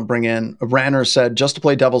comments I want to bring in. Ranner said, just to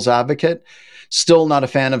play devil's advocate, still not a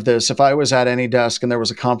fan of this. If I was at AnyDesk and there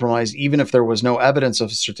was a compromise, even if there was no evidence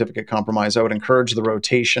of a certificate compromise, I would encourage the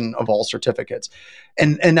rotation of all certificates.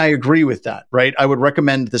 And I agree with that, right? I would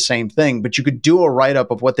recommend the same thing, but you could do a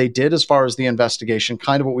write-up of what they did as far as the investigation,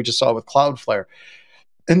 kind of what we just saw with Cloudflare.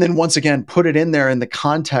 And then once again, put it in there in the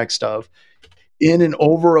context of, in an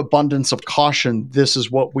overabundance of caution, this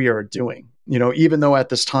is what we are doing. Even though at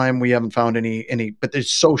this time we haven't found any, but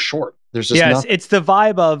it's so short. There's just nothing. It's the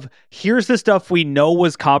vibe of here's the stuff we know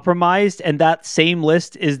was compromised, and that same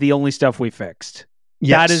list is the only stuff we fixed.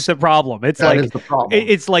 Yes. That is the problem. It's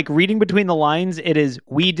it's like reading between the lines. It is,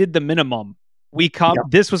 we did the minimum.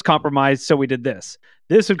 This was compromised, so we did this.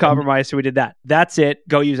 This was compromised, so we did that. That's it.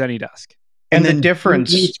 Go use AnyDesk. And the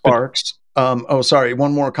difference sparks. Sorry.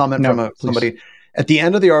 One more comment from somebody. At the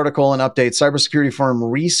end of the article, an update, cybersecurity firm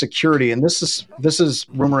Resecurity, and this is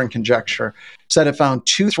rumor and conjecture, said it found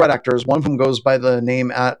 2 threat actors, one of whom goes by the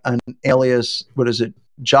name at an alias,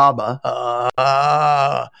 Jabba,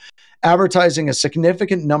 advertising a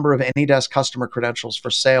significant number of AnyDesk customer credentials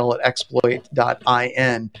for sale at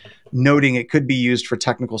exploit.in, noting it could be used for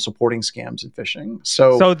technical supporting scams and phishing.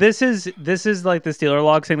 So this is like the Steeler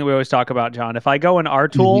log thing that we always talk about, John. If I go in our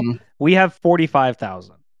tool, we have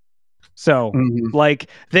 45,000. So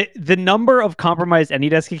like the number of compromised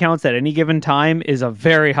AnyDesk accounts at any given time is a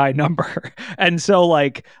very high number. And so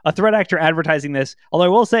like a threat actor advertising this, although I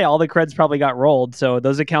will say all the creds probably got rolled, so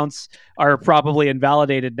those accounts are probably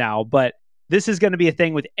invalidated now, but this is going to be a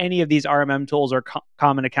thing with any of these RMM tools or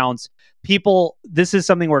common accounts. This is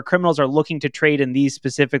something where criminals are looking to trade in these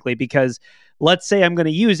specifically, because let's say I'm going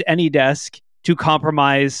to use AnyDesk to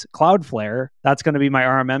compromise Cloudflare. That's going to be my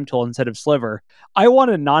RMM tool instead of Sliver. I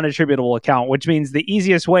want a non-attributable account, which means the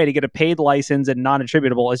easiest way to get a paid license and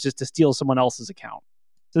non-attributable is just to steal someone else's account.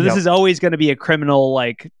 So this is always going to be a criminal,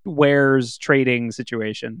 like, wares trading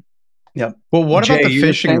situation. Yeah. Well, what about the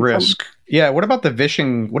phishing risk? Yeah. What about the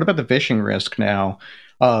phishing risk now?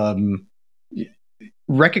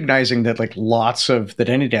 Recognizing that like lots of that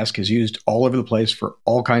AnyDesk is used all over the place for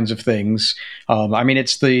all kinds of things. I mean,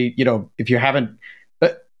 it's the, if you haven't,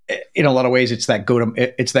 in a lot of ways, it's that go to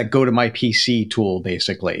my PC tool,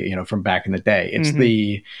 basically, from back in the day. It's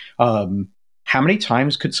the, how many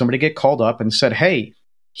times could somebody get called up and said, hey,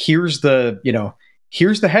 here's the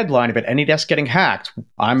headline about AnyDesk getting hacked.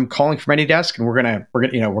 I'm calling from AnyDesk, and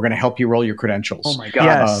we're gonna help you roll your credentials. Oh my god!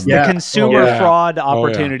 Yes, the consumer fraud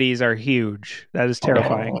opportunities are huge. That is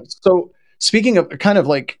terrifying. So speaking of kind of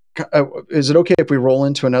like, is it okay if we roll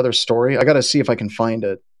into another story? I got to see if I can find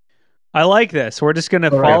it. I like this. We're just going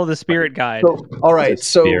to follow the spirit guide. All right.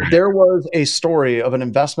 So there was a story of an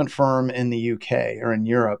investment firm in the UK or in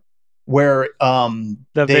Europe where The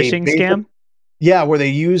they phishing scam? Yeah, where they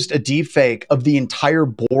used a deep fake of the entire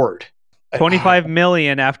board. 25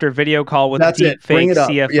 million after video call with That's deep it. Bring fake it up.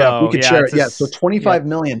 CFO. Yeah, if we could share it's it. Yeah, so 25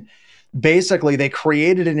 million. Basically, they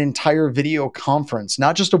created an entire video conference,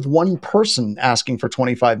 not just of one person asking for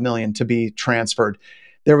 25 million to be transferred.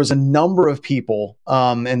 There was a number of people,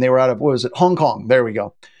 and they were out of, what was it, Hong Kong. There we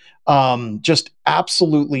go. Just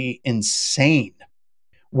absolutely insane,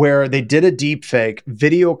 where they did a deep fake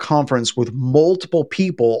video conference with multiple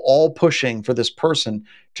people all pushing for this person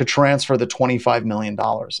to transfer the $25 million.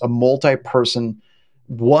 A multi-person.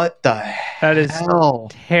 What the That is hell?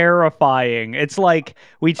 terrifying. It's like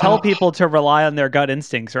we tell people to rely on their gut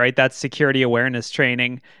instincts, right? That's security awareness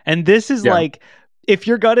training. And this is like, if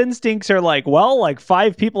your gut instincts are like, well, like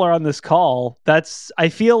 5 people are on this call, I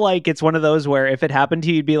feel like it's one of those where if it happened to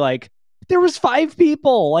you, you'd be like, there was 5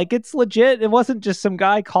 people. Like, it's legit. It wasn't just some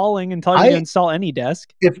guy calling and telling you to install AnyDesk.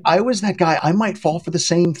 If I was that guy, I might fall for the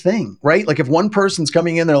same thing, right? Like if one person's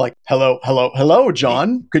coming in, they're like, hello,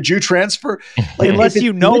 John, could you transfer? Like, unless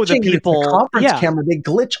you know the people, conference camera, they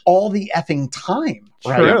glitch all the effing time.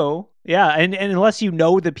 Right? True. Yeah. And unless you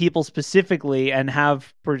know the people specifically and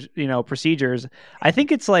have, procedures, I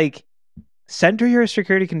think it's like center your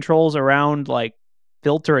security controls around like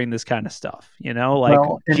filtering this kind of stuff, like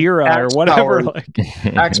Jira or whatever.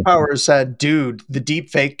 Axe Power said, dude, the deep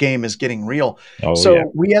fake game is getting real.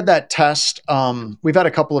 We had that test. We've had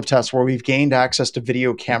a couple of tests where we've gained access to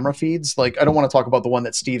video camera feeds. Like, I don't want to talk about the one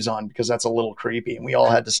that Steve's on because that's a little creepy and we all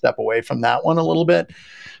had to step away from that one a little bit.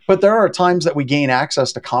 But there are times that we gain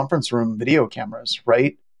access to conference room video cameras,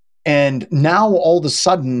 right? And now all of a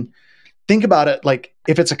sudden, think about it, like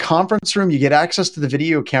if it's a conference room, you get access to the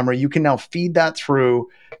video camera, you can now feed that through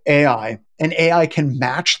AI, and AI can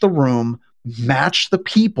match the room, match the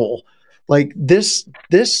people. Like this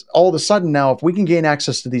all of a sudden now, if we can gain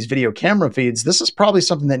access to these video camera feeds, this is probably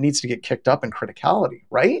something that needs to get kicked up in criticality,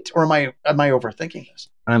 right? Or am I overthinking this?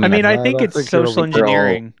 I think it's social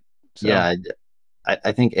engineering. So. Yeah,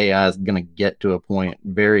 I think AI is going to get to a point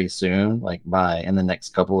very soon, like in the next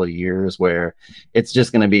couple of years, where it's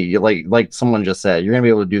just going to be like someone just said, you're going to be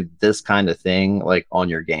able to do this kind of thing like on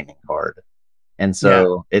your gaming card, and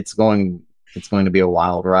so it's going to be a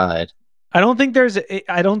wild ride. I don't think there's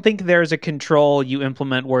a control you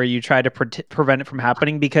implement where you try to prevent it from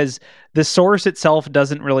happening, because the source itself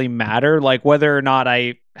doesn't really matter, like whether or not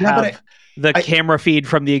I have the camera feed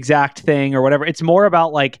from the exact thing or whatever. It's more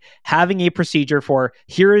about like having a procedure for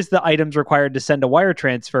here is the items required to send a wire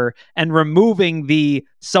transfer, and removing the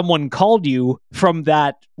someone called you from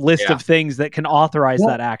that list of things that can authorize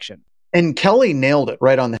that action. And Kelly nailed it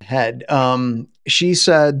right on the head. She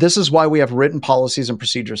said, this is why we have written policies and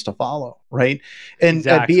procedures to follow, right? And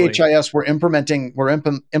at BHIS, we're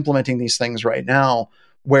implementing these things right now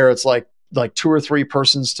where it's like 2 or 3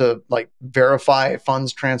 persons to like verify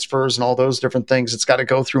funds transfers and all those different things. It's got to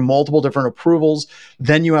go through multiple different approvals.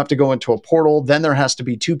 Then you have to go into a portal. Then there has to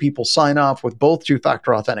be 2 people sign off with both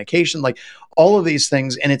 2-factor authentication, like all of these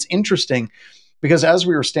things. And it's interesting because as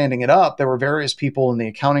we were standing it up, there were various people in the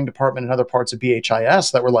accounting department and other parts of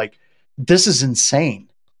BHIS that were like, this is insane.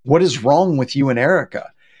 What is wrong with you and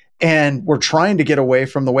Erica? And we're trying to get away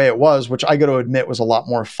from the way it was, which I got to admit was a lot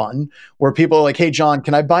more fun, where people are like, hey, John,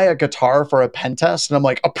 can I buy a guitar for a pen test? And I'm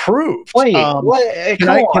like, approved. Wait, can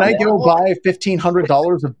I go buy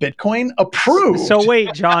 $1,500 of Bitcoin? Approved. So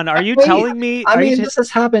wait, John, are you telling me? This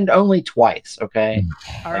has happened only twice, okay?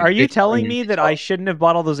 Are you telling me that I shouldn't have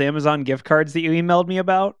bought all those Amazon gift cards that you emailed me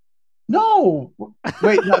about? No.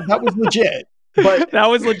 Wait, that was legit. But that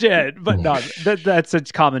was legit. But no, that's a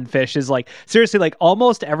common fish. Is like, seriously, like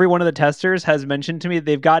almost every one of the testers has mentioned to me that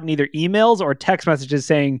they've gotten either emails or text messages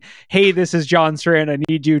saying, hey, this is John Strand, I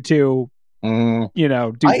need you to do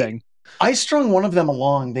thing. I strung one of them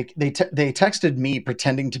along. They texted me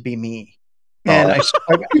pretending to be me, and I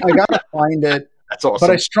gotta find it. That's awesome.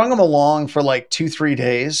 But I strung them along for like 2-3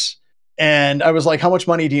 days, and I was like, how much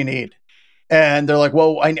money do you need? And they're like,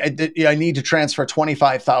 well, I need to transfer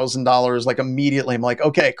 $25,000 like immediately. I'm like,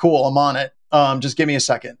 okay, cool. I'm on it. Just give me a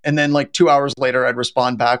second. And then like 2 hours later, I'd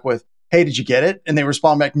respond back with, hey, did you get it? And they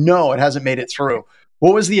respond back, no, it hasn't made it through.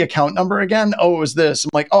 What was the account number again? Oh, it was this. I'm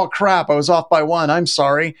like, oh crap, I was off by 1. I'm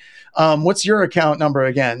sorry. What's your account number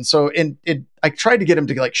again? So I tried to get them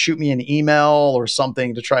to like shoot me an email or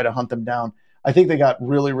something to try to hunt them down. I think they got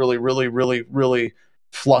really, really, really, really, really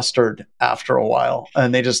flustered after a while,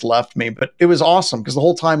 and they just left me. But it was awesome because the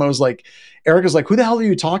whole time I was like, Erica's like, who the hell are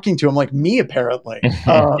you talking to? I'm like, me, apparently.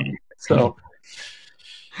 So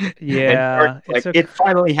Yeah, Like, it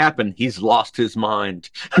finally happened. He's lost his mind.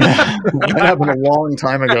 That happened a long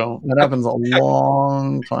time ago. That happens a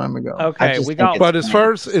long time ago. Okay, we got. But as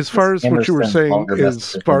far as what you were saying,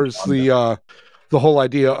 as far as the whole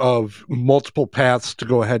idea of multiple paths to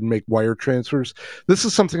go ahead and make wire transfers, this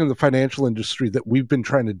is something in the financial industry that we've been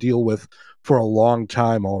trying to deal with for a long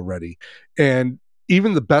time already. And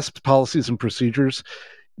even the best policies and procedures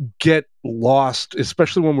get lost,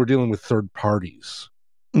 especially when we're dealing with third parties.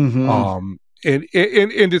 And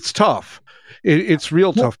it's tough. It's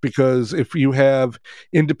real tough, because if you have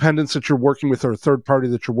independents that you're working with, or a third party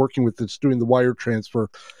that you're working with that's doing the wire transfer,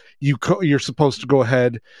 you're supposed to go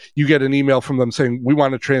ahead, you get an email from them saying, we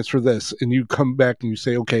want to transfer this, and you come back and you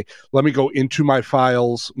say, okay, let me go into my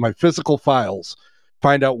files, my physical files,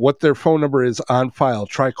 find out what their phone number is on file,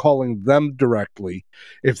 try calling them directly.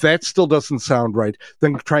 If that still doesn't sound right,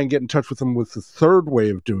 then try and get in touch with them with the third way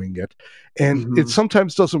of doing it. And it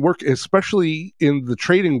sometimes doesn't work, especially in the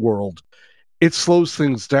trading world. It slows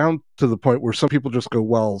things down to the point where some people just go,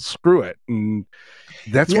 well, screw it. And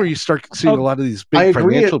that's where you start seeing a lot of these big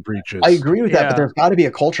financial breaches. I agree with that, but there's got to be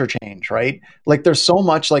a culture change, right? Like, there's so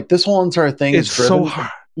much, like, this whole entire thing is driven by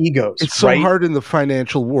egos. It's so hard in the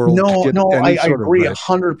financial world. I agree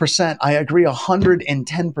 100%. I agree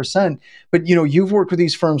 110%. But, you've worked with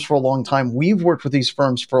these firms for a long time. We've worked with these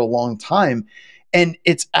firms for a long time. And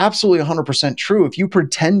it's absolutely 100% true. If you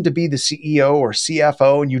pretend to be the CEO or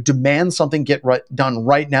CFO and you demand something get done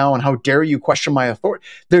right now, and how dare you question my authority,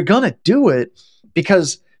 they're going to do it,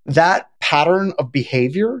 because that pattern of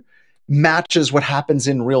behavior matches what happens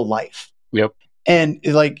in real life. Yep. And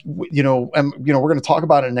like, we're going to talk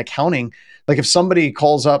about it in accounting. Like, if somebody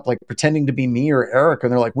calls up, like, pretending to be me or Eric,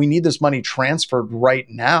 and they're like, we need this money transferred right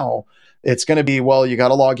now, it's going to be, well, you got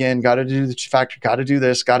to log in, got to do the factor, got to do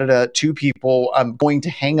this, got to two people. I'm going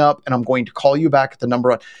to hang up and I'm going to call you back at the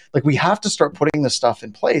number. Like, we have to start putting this stuff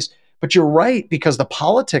in place. But you're right, because the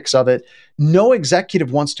politics of it, no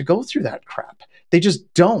executive wants to go through that crap. They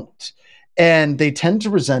just don't. And they tend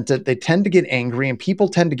to resent it. They tend to get angry, and people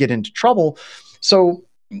tend to get into trouble. So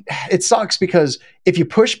it sucks, because if you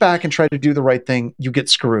push back and try to do the right thing, you get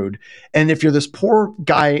screwed. And if you're this poor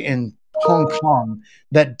guy in Hong Kong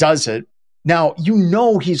that does it, now,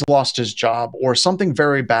 he's lost his job or something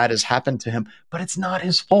very bad has happened to him, but it's not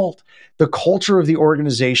his fault. The culture of the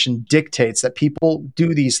organization dictates that people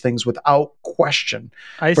do these things without question.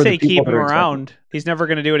 I say keep him around. He's never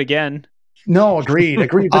going to do it again. No, agreed.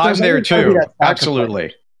 But I'm there too.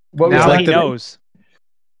 Absolutely. Now he knows.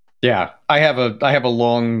 Yeah, I have a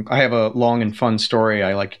long and fun story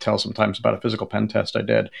I like to tell sometimes about a physical pen test I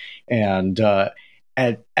did, and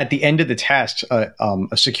at the end of the test, a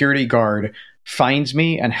security guard finds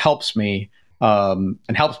me and helps me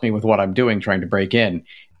with what I'm doing, trying to break in,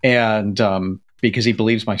 and because he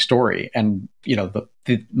believes my story. And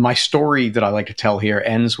my story that I like to tell here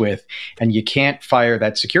ends with, and you can't fire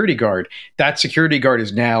that security guard. That security guard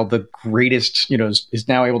is now the greatest, is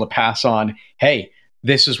now able to pass on, hey,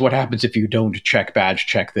 this is what happens if you don't check badge,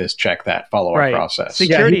 check this, check that, follow our process.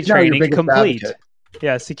 Security training complete.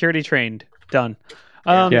 Yeah, security trained, done.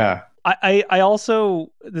 I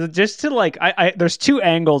also, just to there's two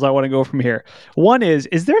angles I want to go from here. One is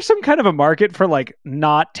there some kind of a market for like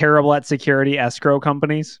not terrible at security escrow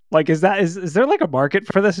companies? Like, is there like a market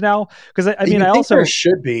for this now? Because I mean, there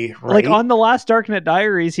should be, right? Like, on the last Darknet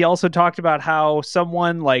Diaries, he also talked about how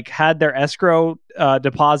someone like had their escrow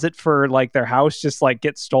deposit for like their house just like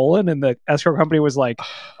get stolen, and the escrow company was like,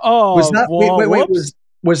 oh,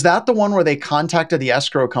 was that the one where they contacted the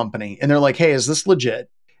escrow company and they're like, hey, is this legit?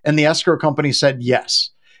 And the escrow company said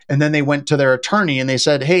yes. And then they went to their attorney and they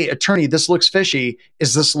said, hey, attorney, this looks fishy.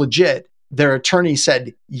 Is this legit? Their attorney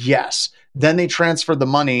said yes. Then they transferred the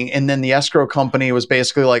money, and then the escrow company was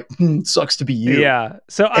basically like, sucks to be you. Yeah.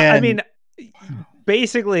 So, I mean,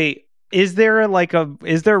 basically, is there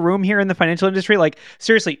room here in the financial industry? Like,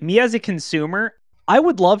 seriously, me as a consumer, I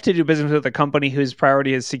would love to do business with a company whose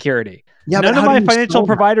priority is security. Yeah, none of my financial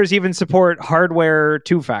providers even support hardware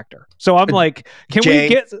two-factor. So I'm like,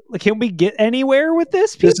 can we get anywhere with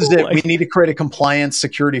this? People? This is it. We need to create a compliance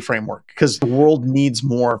security framework, because the world needs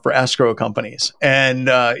more for escrow companies. And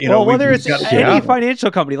whether it's any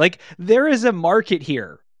financial company, like, there is a market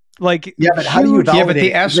here. Like, but how do you validate? Yeah, but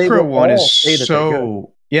the escrow one is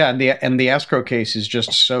so. Yeah, and the escrow case is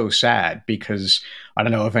just so sad, because I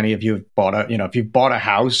don't know if any of you have if you've bought a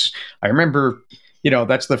house. I remember,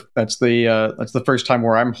 that's the first time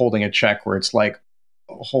where I'm holding a check where it's like,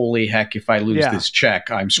 holy heck, if I lose this check,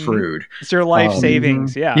 I'm screwed. It's your life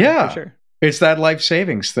savings. Yeah, for sure. It's that life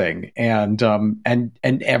savings thing, and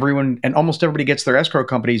everyone and almost everybody gets their escrow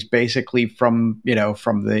companies basically from the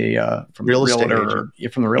real estate realtor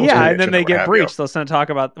agent. from the real estate agent. And then they get breached. Let's not talk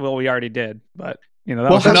about we already did, but that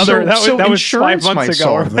was another. That was 5 months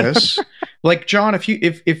ago. Solve this. Like John, if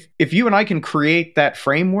you and I can create that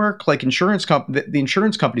framework, like the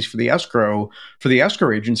insurance companies for the escrow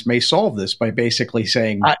agents may solve this by basically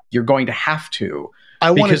saying you're going to have to. I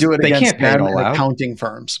want to do it against them and out. Accounting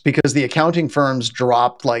firms, because the accounting firms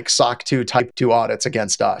dropped like SOC 2 type 2 audits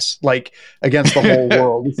against us, like against the whole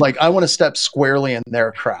world. It's like, I want to step squarely in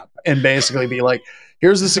their crap and basically be like,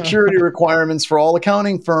 here's the security requirements for all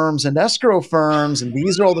accounting firms and escrow firms, and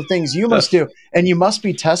these are all the things you must do. And you must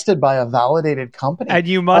be tested by a validated company. And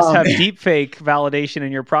you must have deepfake validation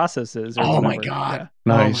in your processes. Oh my God. Yeah.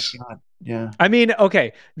 Nice. Oh my God. Yeah. I mean,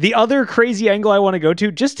 okay. The other crazy angle I want to go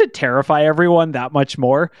to, just to terrify everyone that much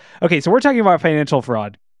more. Okay, so we're talking about financial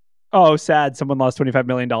fraud. Oh, sad. Someone lost $25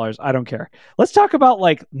 million. I don't care. Let's talk about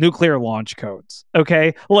like nuclear launch codes.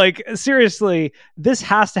 Okay. Like, seriously, this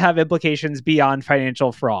has to have implications beyond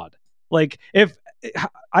financial fraud. Like, if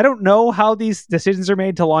I don't know how these decisions are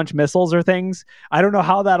made to launch missiles or things, I don't know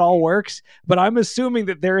how that all works, but I'm assuming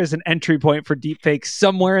that there is an entry point for deepfakes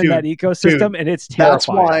somewhere in that ecosystem, and it's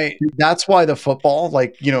terrifying. That's why the football,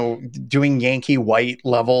 like, doing Yankee white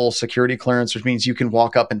level security clearance, which means you can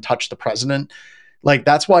walk up and touch the president. Like,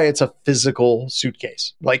 that's why it's a physical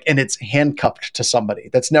suitcase, like, and it's handcuffed to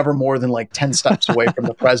somebody that's never more than like 10 steps away from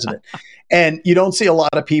the president. And you don't see a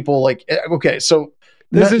lot of people like, okay, so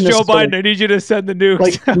this is Joe Biden. I need you to send the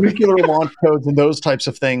nukes. Like nuclear launch codes and those types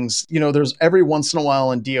of things. There's every once in a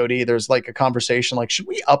while in DoD, there's like a conversation like, should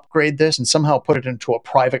we upgrade this and somehow put it into a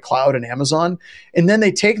private cloud in Amazon? And then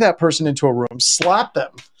they take that person into a room, slap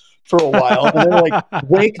them for a while, and then like,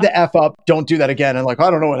 wake the F up, don't do that again. And like,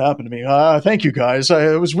 I don't know what happened to me. Thank you guys.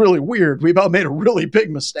 It was really weird. We about made a really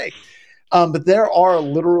big mistake. But there are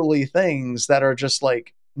literally things that are just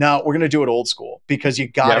like, no, we're going to do it old school because you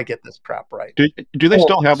got to get this crap right. Do they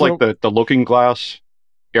still have like the looking glass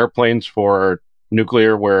airplanes for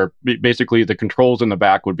nuclear, where basically the controls in the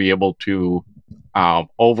back would be able to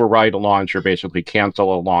override a launch or basically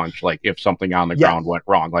cancel a launch, like if something on the ground went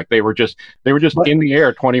wrong? Like they were just in the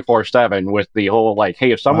air 24/7 with the whole like,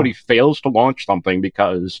 hey, if somebody fails to launch something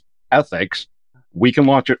because ethics, we can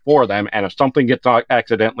launch it for them, and if something gets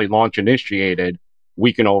accidentally launch initiated,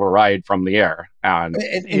 we can override from the air.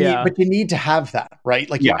 But you need to have that, right?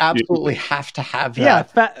 Like, you absolutely have to have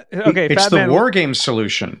that. It's the war game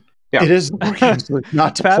solution. Yeah. It is the war game solution.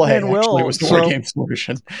 Not to play, actually, it was the war game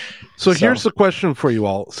solution. So here's the question for you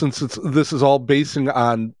all, since this is all basing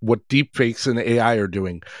on what deepfakes and AI are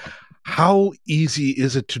doing. How easy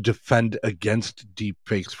is it to defend against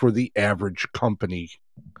deepfakes for the average company?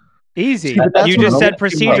 Easy. You just said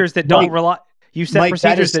procedures that don't rely... You said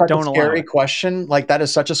procedures that don't allow. Scary question. Like, that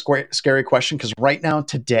is such a scary question, because right now,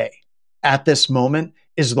 today, at this moment,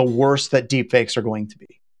 is the worst that deepfakes are going to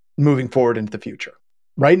be moving forward into the future.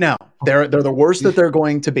 Right now, they're the worst that they're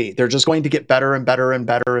going to be. They're just going to get better and better and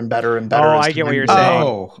better and better and better. Oh, I get what you're saying.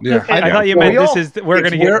 Oh, yeah. I thought you meant we're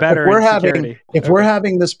going to get better. If we're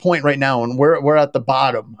having this point right now, and we're at the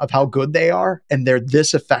bottom of how good they are, and they're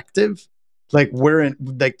this effective. Like, we're in,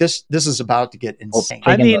 like, this is about to get insane.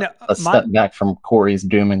 Well, I mean, a step back from Corey's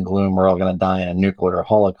doom and gloom, we're all going to die in a nuclear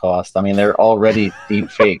holocaust. I mean, there are already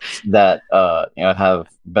deep fakes that have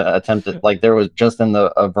been attempted. Like, there was just in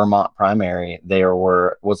the Vermont primary, there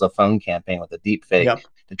was a phone campaign with a deep fake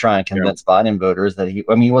to try and convince Biden voters that he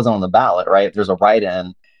wasn't on the ballot, right? There's a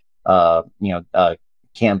write-in,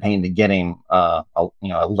 campaign to get him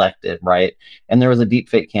elected, right? And there was a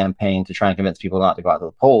deepfake campaign to try and convince people not to go out to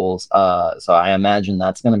the polls. So I imagine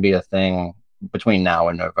that's going to be a thing between now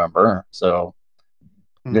and November. So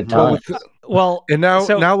good time. And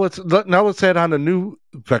now let's add on a new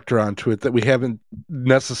vector onto it that we haven't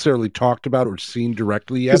necessarily talked about or seen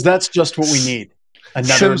directly yet. Because that's just what we need.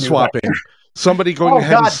 SIM swapping. Somebody going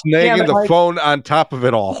ahead and snagging the phone on top of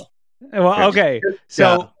it all. Well, okay.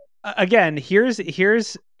 So again, here's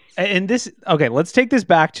and this, okay, let's take this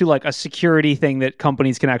back to like a security thing that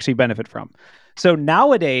companies can actually benefit from. So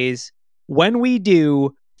nowadays, when we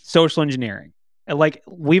do social engineering, like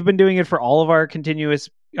we've been doing it for all of our continuous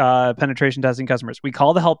penetration testing customers, we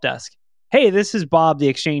call the help desk. Hey, this is Bob, the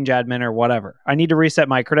Exchange admin or whatever. I need to reset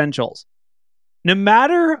my credentials. No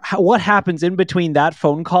matter what happens in between that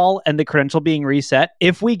phone call and the credential being reset,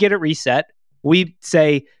 if we get it reset, we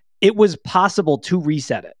say it was possible to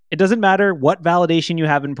reset it. It doesn't matter what validation you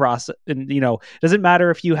have in process, and it doesn't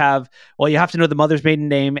matter if you have, you have to know the mother's maiden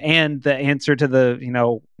name and the answer to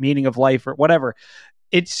the, meaning of life or whatever.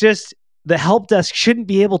 It's just, the help desk shouldn't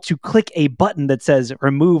be able to click a button that says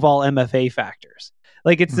remove all MFA factors.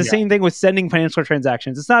 Like it's the same thing with sending financial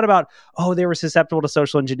transactions. It's not about, oh, they were susceptible to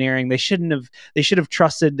social engineering. They should have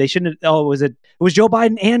trusted. They shouldn't have, oh, it was Joe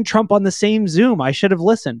Biden and Trump on the same Zoom. I should have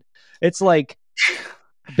listened. It's like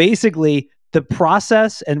basically the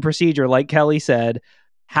process and procedure, like Kelly said,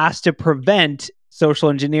 has to prevent social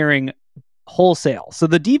engineering wholesale. So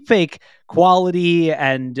the deepfake quality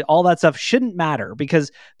and all that stuff shouldn't matter,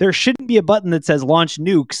 because there shouldn't be a button that says launch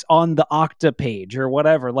nukes on the Okta page or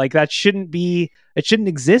whatever. Like that shouldn't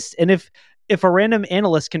exist. And if a random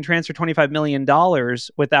analyst can transfer $25 million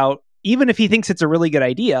without, even if he thinks it's a really good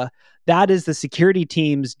idea, that is the security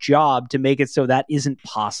team's job to make it so that isn't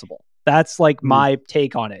possible. That's like my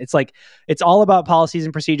take on it. It's like, it's all about policies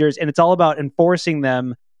and procedures, and it's all about enforcing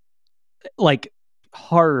them like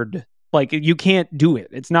hard. Like you can't do it.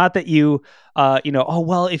 It's not that you, oh,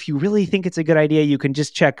 well, if you really think it's a good idea, you can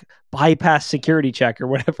just check bypass security check or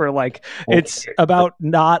whatever. Like it's about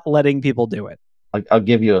not letting people do it. I'll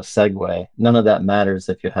give you a segue. None of that matters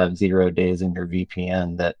if you have 0 days in your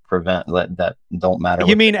VPN that don't matter.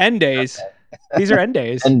 You mean end days? These are end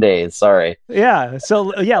days. End days. Sorry. Yeah.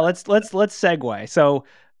 So yeah, let's segue. So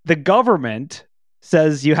the government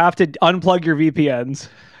says you have to unplug your VPNs,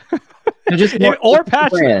 or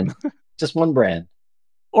patch them. Just one brand,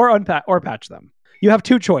 or patch them. You have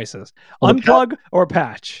two choices: unplug or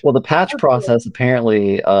patch. Well, the patch process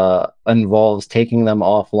apparently involves taking them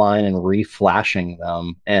offline and reflashing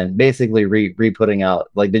them, and basically re-putting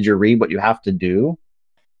out. Like, did you read what you have to do?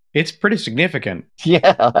 It's pretty significant.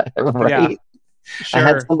 Yeah, right. Yeah. Sure. I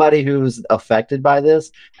had somebody who's affected by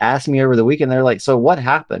this ask me over the weekend. They're like, "So what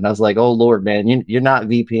happened?" I was like, "Oh Lord, man, you're not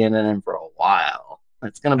VPNing in for a while.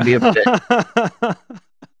 It's gonna be a bit."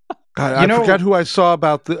 I forgot who I saw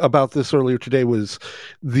about this earlier today. Was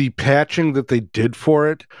the patching that they did for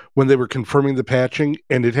it when they were confirming the patching,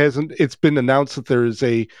 and it's been announced that there is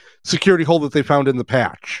a security hole that they found in the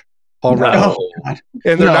patch already. No.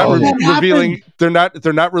 And they're not revealing, they're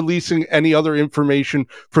not releasing any other information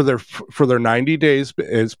for their 90 days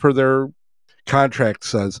as per their contract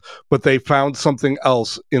says, but they found something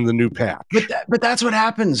else in the new patch. But that's what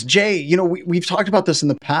happens, Jay. We've talked about this in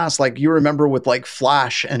the past. Like, you remember with like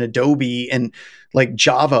Flash and Adobe and like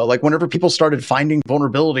Java, like whenever people started finding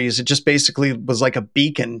vulnerabilities, it just basically was like a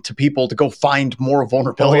beacon to people to go find more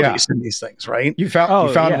vulnerabilities in these things, right? You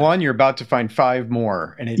found one, you're about to find 5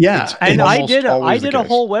 more. And I did a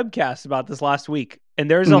whole webcast about this last week, and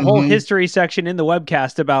there's a whole history section in the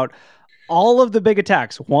webcast about all of the big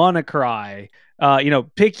attacks. WannaCry,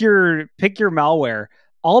 pick your malware.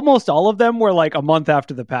 Almost all of them were like a month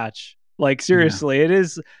after the patch. Like seriously,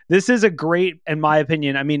 this is a great, in my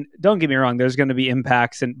opinion. I mean, don't get me wrong, there's going to be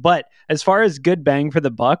impacts, but as far as good bang for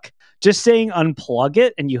the buck, just saying unplug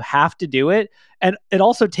it and you have to do it, and it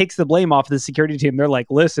also takes the blame off the security team. They're like,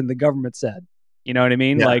 listen, the government said. You know what I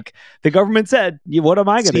mean? Yeah. Like the government said, what am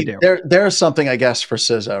I going to do? There's something, I guess, for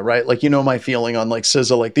CISA, right? Like, my feeling on like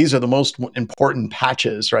CISA, like these are the most important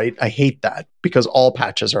patches, right? I hate that because all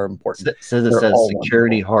patches are important. CISA says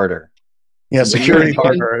security harder. Yeah, security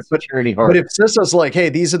harder. Security harder. But if CISA's like, hey,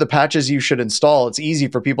 these are the patches you should install, it's easy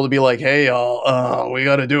for people to be like, hey, y'all, we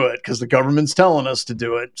got to do it because the government's telling us to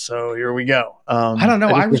do it. So here we go. I don't know.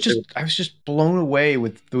 I was just blown away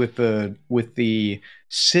with the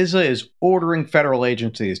CISA is ordering federal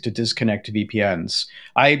agencies to disconnect VPNs.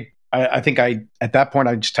 I think at that point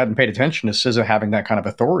I just hadn't paid attention to CISA having that kind of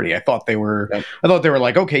authority. I thought they were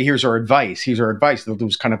like, okay, here's our advice. It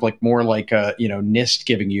was kind of like more like NIST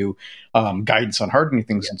giving you guidance on hardening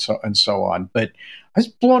things and so on. But I was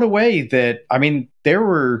blown away that I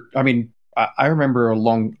remember a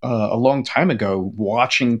long time ago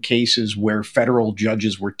watching cases where federal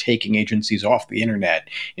judges were taking agencies off the internet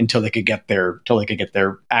until they could get their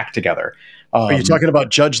act together. Are you talking about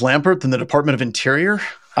Judge Lampert in the Department of Interior?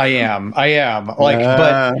 I am. But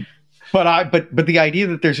the idea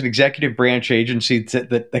that there's an executive branch agency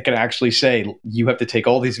that can actually say you have to take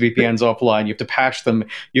all these VPNs offline, you have to patch them,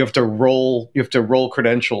 you have to roll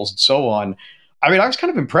credentials and so on. I mean, I was kind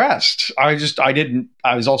of impressed. I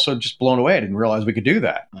was also just blown away. I didn't realize we could do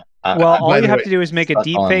that. Well, all you have to do is make a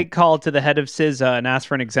deepfake call to the head of CISA and ask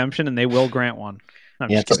for an exemption, and they will grant one.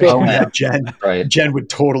 Jen would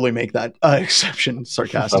totally make that exception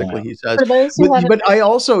sarcastically, he says. But I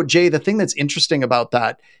also, Jay, the thing that's interesting about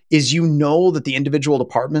that is that the individual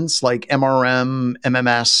departments like MRM,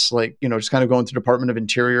 MMS, like, just kind of going through Department of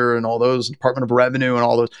Interior and all those, Department of Revenue and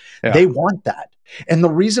all those, they want that. And the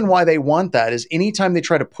reason why they want that is anytime they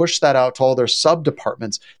try to push that out to all their sub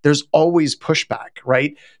departments, there's always pushback,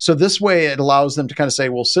 right? So this way it allows them to kind of say,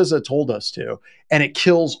 well, CISA told us to, and it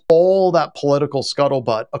kills all that political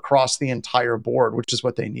scuttlebutt across the entire board, which is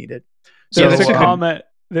what they needed. So there's a comment.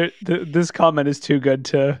 This comment is too good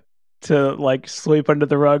to like sweep under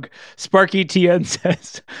the rug. Sparky TN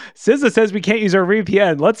says, CISA says we can't use our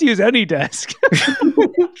VPN. Let's use AnyDesk.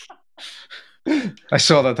 I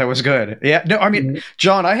saw that. That was good. Yeah. No, I mean,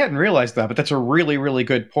 John, I hadn't realized that, but that's a really, really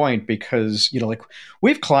good point because, like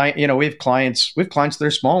we have clients that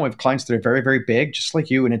are small, we have clients that are very, very big, just like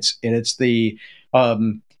you. And it's the,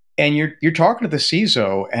 and you're talking to the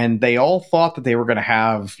CISO and they all thought that they were going to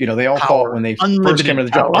have, they all thought when they first came to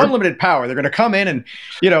the job, unlimited power. They're going to come in and,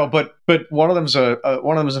 but one of them's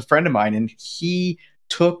a friend of mine, and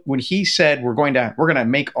when he said we're going to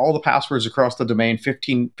make all the passwords across the domain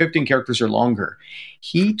 15 characters or longer,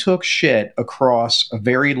 he took shit across a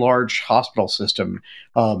very large hospital system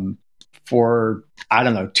for, I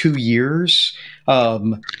don't know, 2 years.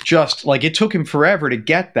 Just like it took him forever to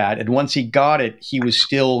get that. And once he got it, he was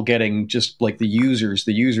still getting just like the users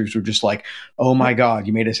were just like, oh my God,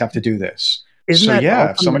 you made us have to do this. Isn't that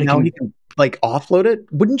awesome? If somebody can like offload it,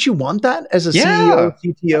 wouldn't you want that as a CEO,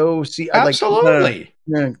 CTO? Absolutely.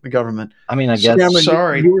 The government. I mean, I guess. Cameron,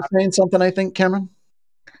 sorry, you were saying something. I think, Cameron.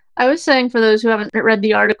 I was saying for those who haven't read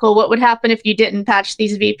the article, what would happen if you didn't patch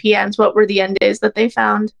these VPNs? What were the end days that they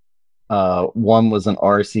found? One was an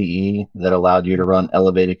RCE that allowed you to run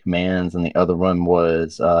elevated commands, and the other one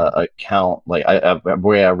was account. Like the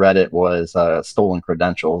way I read it was stolen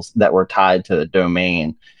credentials that were tied to the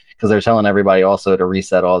domain, because they're telling everybody also to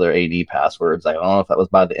reset all their AD passwords. I don't know if that was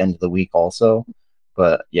by the end of the week also,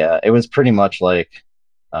 but yeah, it was pretty much like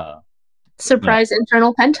surprise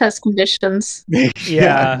internal pen test conditions.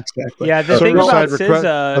 Yeah, exactly. Yeah, the thing about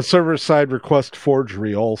CISA, a server-side request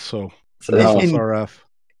forgery also. So SRF.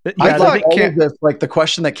 I thought all of this, like the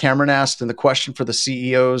question that Cameron asked and the question for the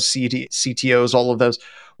CEOs, CTOs, all of those,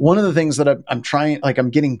 one of the things that I'm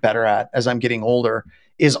getting better at as I'm getting older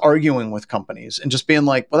is arguing with companies and just being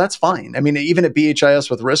like, well, that's fine. I mean, even at BHIS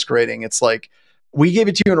with risk rating, it's like, we gave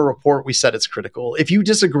it to you in a report. We said it's critical. If you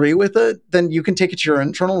disagree with it, then you can take it to your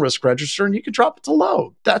internal risk register and you can drop it to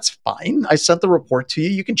low. That's fine. I sent the report to you.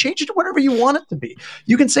 You can change it to whatever you want it to be.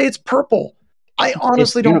 You can say it's purple. I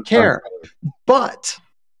honestly don't care. But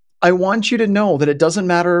I want you to know that it doesn't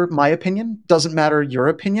matter my opinion, doesn't matter your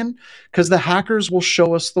opinion, because the hackers will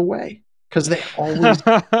show us the way. Because they always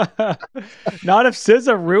not if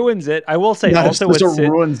CISA ruins it. I will say also with CISA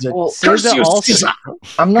ruins it. Well, CISA also,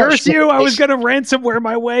 I'm not curse you. I was going to ransomware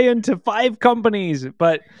my way into 5 companies,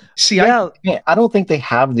 but see, I don't think they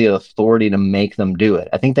have the authority to make them do it.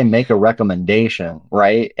 I think they make a recommendation,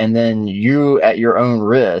 right? And then you, at your own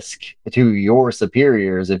risk to your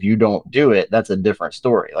superiors, if you don't do it, that's a different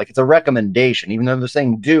story. Like it's a recommendation, even though they're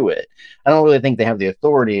saying do it. I don't really think they have the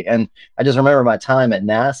authority. And I just remember my time at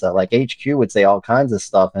NASA, like HQ would say all kinds of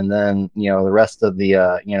stuff, and then the rest of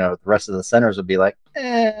the centers would be like,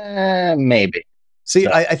 maybe. See,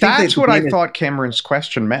 I think that's what I thought Cameron's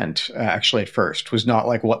question meant. Actually, at first, was not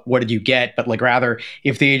like what did you get, but like rather,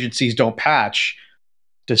 if the agencies don't patch,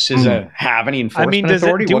 does CISA have any enforcement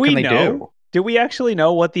authority? What can they do? Do we actually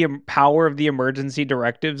know what the power of the emergency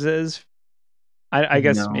directives is? I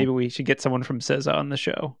guess maybe we should get someone from CISA on the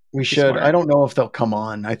show. We should. Smart. I don't know if they'll come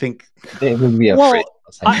on. I think they would be afraid.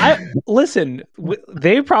 Listen,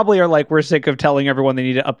 they probably are like, we're sick of telling everyone they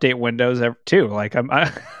need to update Windows too. Like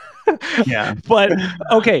yeah. But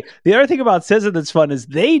okay, the other thing about CISA that's fun is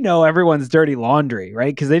they know everyone's dirty laundry,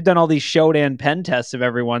 right? Because they've done all these Shodan pen tests of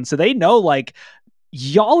everyone, so they know like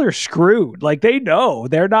y'all are screwed. Like they know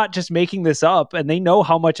they're not just making this up, and they know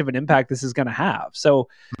how much of an impact this is going to have. So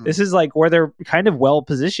this is like where they're kind of well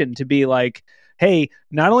positioned to be like, hey,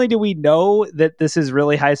 not only do we know that this is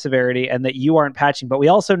really high severity and that you aren't patching, but we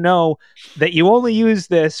also know that you only use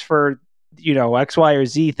this for, X, Y, or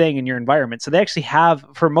Z thing in your environment. So they actually have,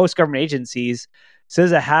 for most government agencies,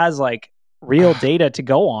 CISA has like real data to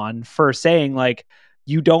go on for saying like,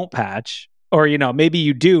 you don't patch, or, maybe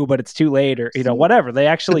you do, but it's too late, or, whatever. They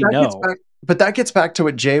actually know. But that gets back to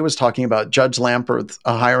what Jay was talking about, Judge Lamperth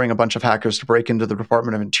hiring a bunch of hackers to break into the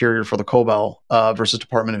Department of Interior for the COBOL versus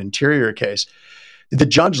Department of Interior case. The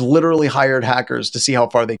judge literally hired hackers to see how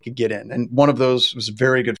far they could get in. And one of those was a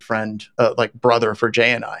very good friend, like brother for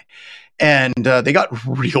Jay and I. And they got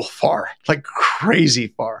real far, like crazy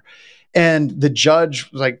far. And the judge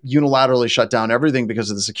like unilaterally shut down everything because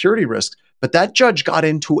of the security risks. But that judge got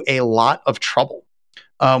into a lot of trouble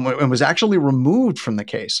and was actually removed from the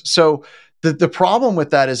case. So The problem with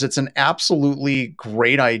that is it's an absolutely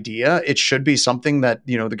great idea. It should be something that,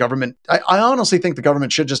 you know, the government, I honestly think the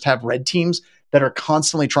government should just have red teams that are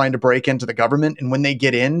constantly trying to break into the government. And when they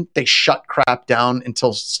get in, they shut crap down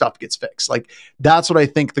until stuff gets fixed. Like, that's what I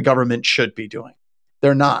think the government should be doing.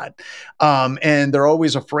 They're not. And they're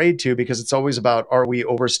always afraid to, because it's always about, are we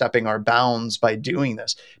overstepping our bounds by doing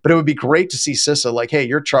this? But it would be great to see CISA like, hey,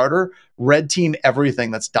 your charter, red team everything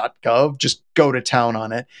that's .gov, just go to town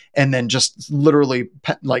on it. And then just literally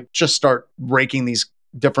like just start raking these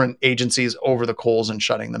different agencies over the coals and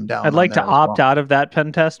shutting them down. I'd like to opt out of that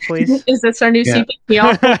pen test, please. Is this our new CPT?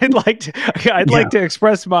 I'd like to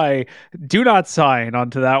express my do not sign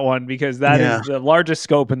onto that one, because that is the largest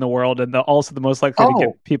scope in the world and also the most likely to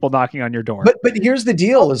get people knocking on your door. But here's the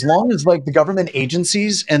deal: as long as like the government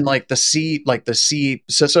agencies and like the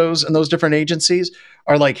CISOs and those different agencies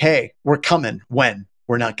are like, hey, we're coming. When?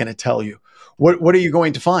 We're not going to tell you. What are you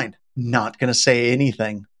going to find? Not going to say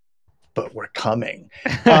anything. But we're coming.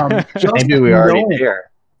 Maybe we already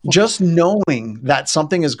here. Just knowing that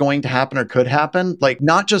something is going to happen or could happen, like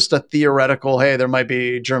not just a theoretical, hey, there might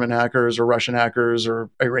be German hackers or Russian hackers or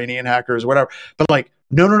Iranian hackers, or whatever, but like,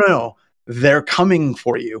 no, they're coming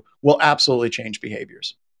for you, will absolutely change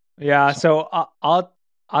behaviors. Yeah. So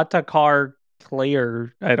Atakar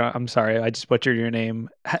Player, I'm sorry, I just butchered your name,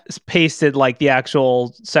 has pasted like the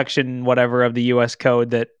actual section, whatever, of the US code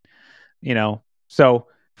that, you know, so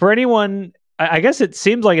for anyone, I guess it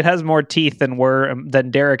seems like it has more teeth than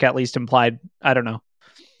Derek at least implied. I don't know.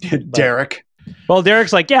 Derek. Well,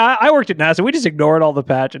 Derek's like, yeah, I worked at NASA. We just ignored all the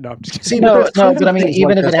patch. And no, I'm just kidding. No, but I mean,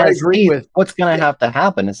 even if it has teeth, what's going to have to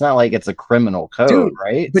happen? It's not like it's a criminal code,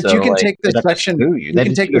 right? But so, you can take this section, you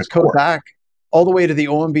can take this code back all the way to the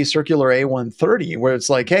OMB Circular A130, where it's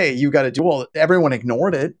like, hey, you got to do everyone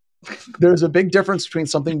ignored it. There's a big difference between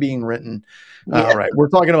something being written. All right, we're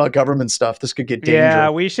talking about government stuff. This could get dangerous.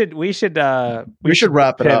 Yeah, we should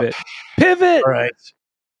wrap it up. Pivot.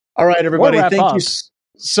 All right, everybody. Thank you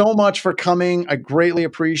so much for coming. I greatly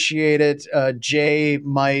appreciate it. Jay,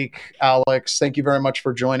 Mike, Alex, thank you very much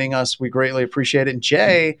for joining us. We greatly appreciate it. And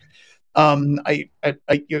Jay, I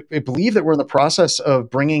believe that we're in the process of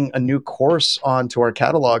bringing a new course onto our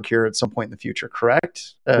catalog here at some point in the future.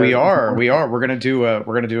 Correct? We are. We're going to do a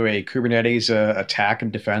Kubernetes attack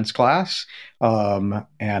and defense class, and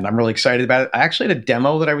I'm really excited about it. I actually had a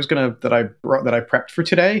demo that I prepped for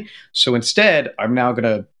today. So instead, I'm now going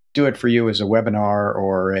to do it for you as a webinar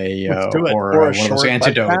or one of those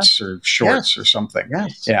antidotes or shorts or something.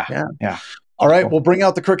 Yes. Yeah. All right, we'll bring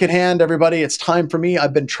out the crooked hand, everybody. It's time for me.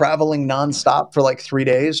 I've been traveling nonstop for like 3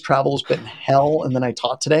 days. Travel's been hell, and then I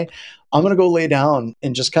taught today. I'm going to go lay down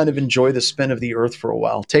and just kind of enjoy the spin of the earth for a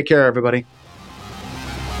while. Take care, everybody.